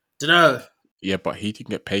 bro. Don't know." Yeah, but he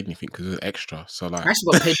didn't get paid anything because it was extra. So like, I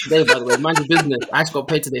actually got paid today, by the way. Mind your business. I actually got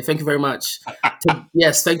paid today. Thank you very much.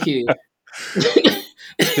 Yes, thank you.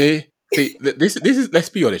 see, this is. Let's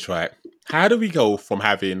be honest, right? How do we go from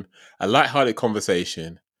having a light-hearted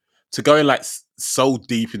conversation to going like so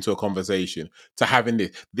deep into a conversation to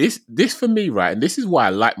having this for me, right? And this is why I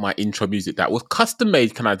like my intro music that was custom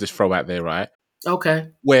made. Can I just throw out there, right? Okay.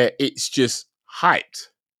 Where it's just hyped,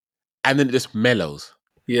 and then it just mellows,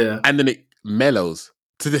 Yeah. and then it mellows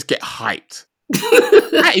to just get hyped.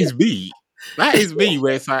 That is me. That is me.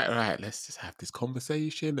 Where it's like, all right, let's just have this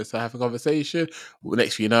conversation. Let's have a conversation. Well,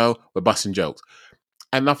 next thing you know, we're busting jokes.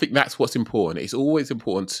 And I think that's what's important. It's always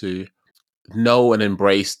important to know and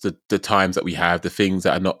embrace the times that we have, the things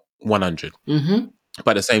that are not 100. Mm-hmm.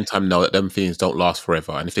 But at the same time, know that them things don't last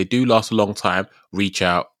forever. And if they do last a long time, reach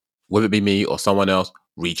out. Whether it be me or someone else,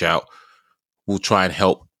 reach out. We'll try and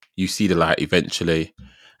help you see the light eventually.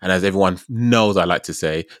 And as everyone knows, I like to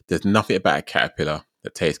say, there's nothing about a caterpillar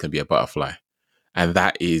that tastes can be a butterfly. And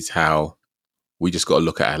that is how we just got to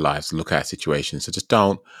look at our lives, look at our situations. So just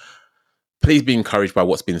please be encouraged by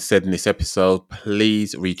what's been said in this episode.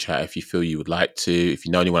 Please reach out if you feel you would like to. If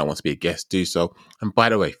you know anyone that wants to be a guest, do so. And by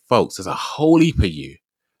the way, folks, there's a whole heap of you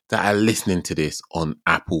that are listening to this on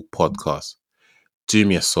Apple Podcasts. Do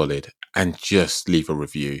me a solid and just leave a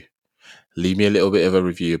review. Leave me a little bit of a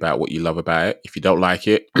review about what you love about it. If you don't like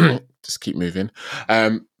it, just keep moving.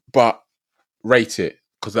 But rate it,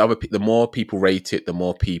 because the more people rate it, the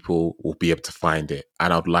more people will be able to find it.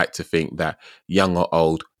 And I'd like to think that young or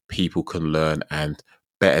old, people can learn and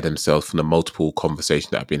better themselves from the multiple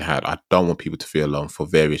conversations that have been had. I don't want people to feel alone for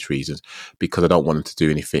various reasons, because I don't want them to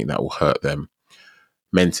do anything that will hurt them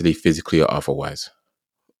mentally, physically, or otherwise.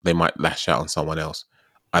 They might lash out on someone else.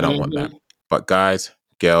 I don't want that. But guys,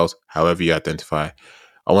 girls, however you identify,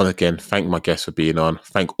 I want to again thank my guests for being on.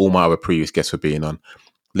 Thank all my other previous guests for being on.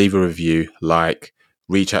 Leave a review,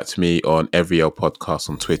 reach out to me on Every L Podcast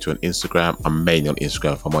on Twitter and Instagram. I'm mainly on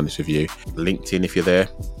Instagram, if I'm honest with you. LinkedIn if you're there.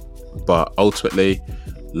 But ultimately,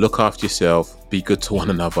 look after yourself, be good to one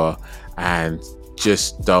another, and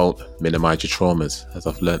just don't minimize your traumas, as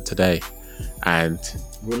I've learned today. And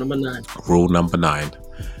Rule number 9.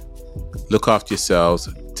 Look after yourselves,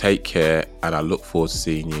 take care, and I look forward to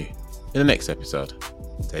seeing you in the next episode.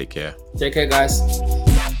 Take care. Take care, guys.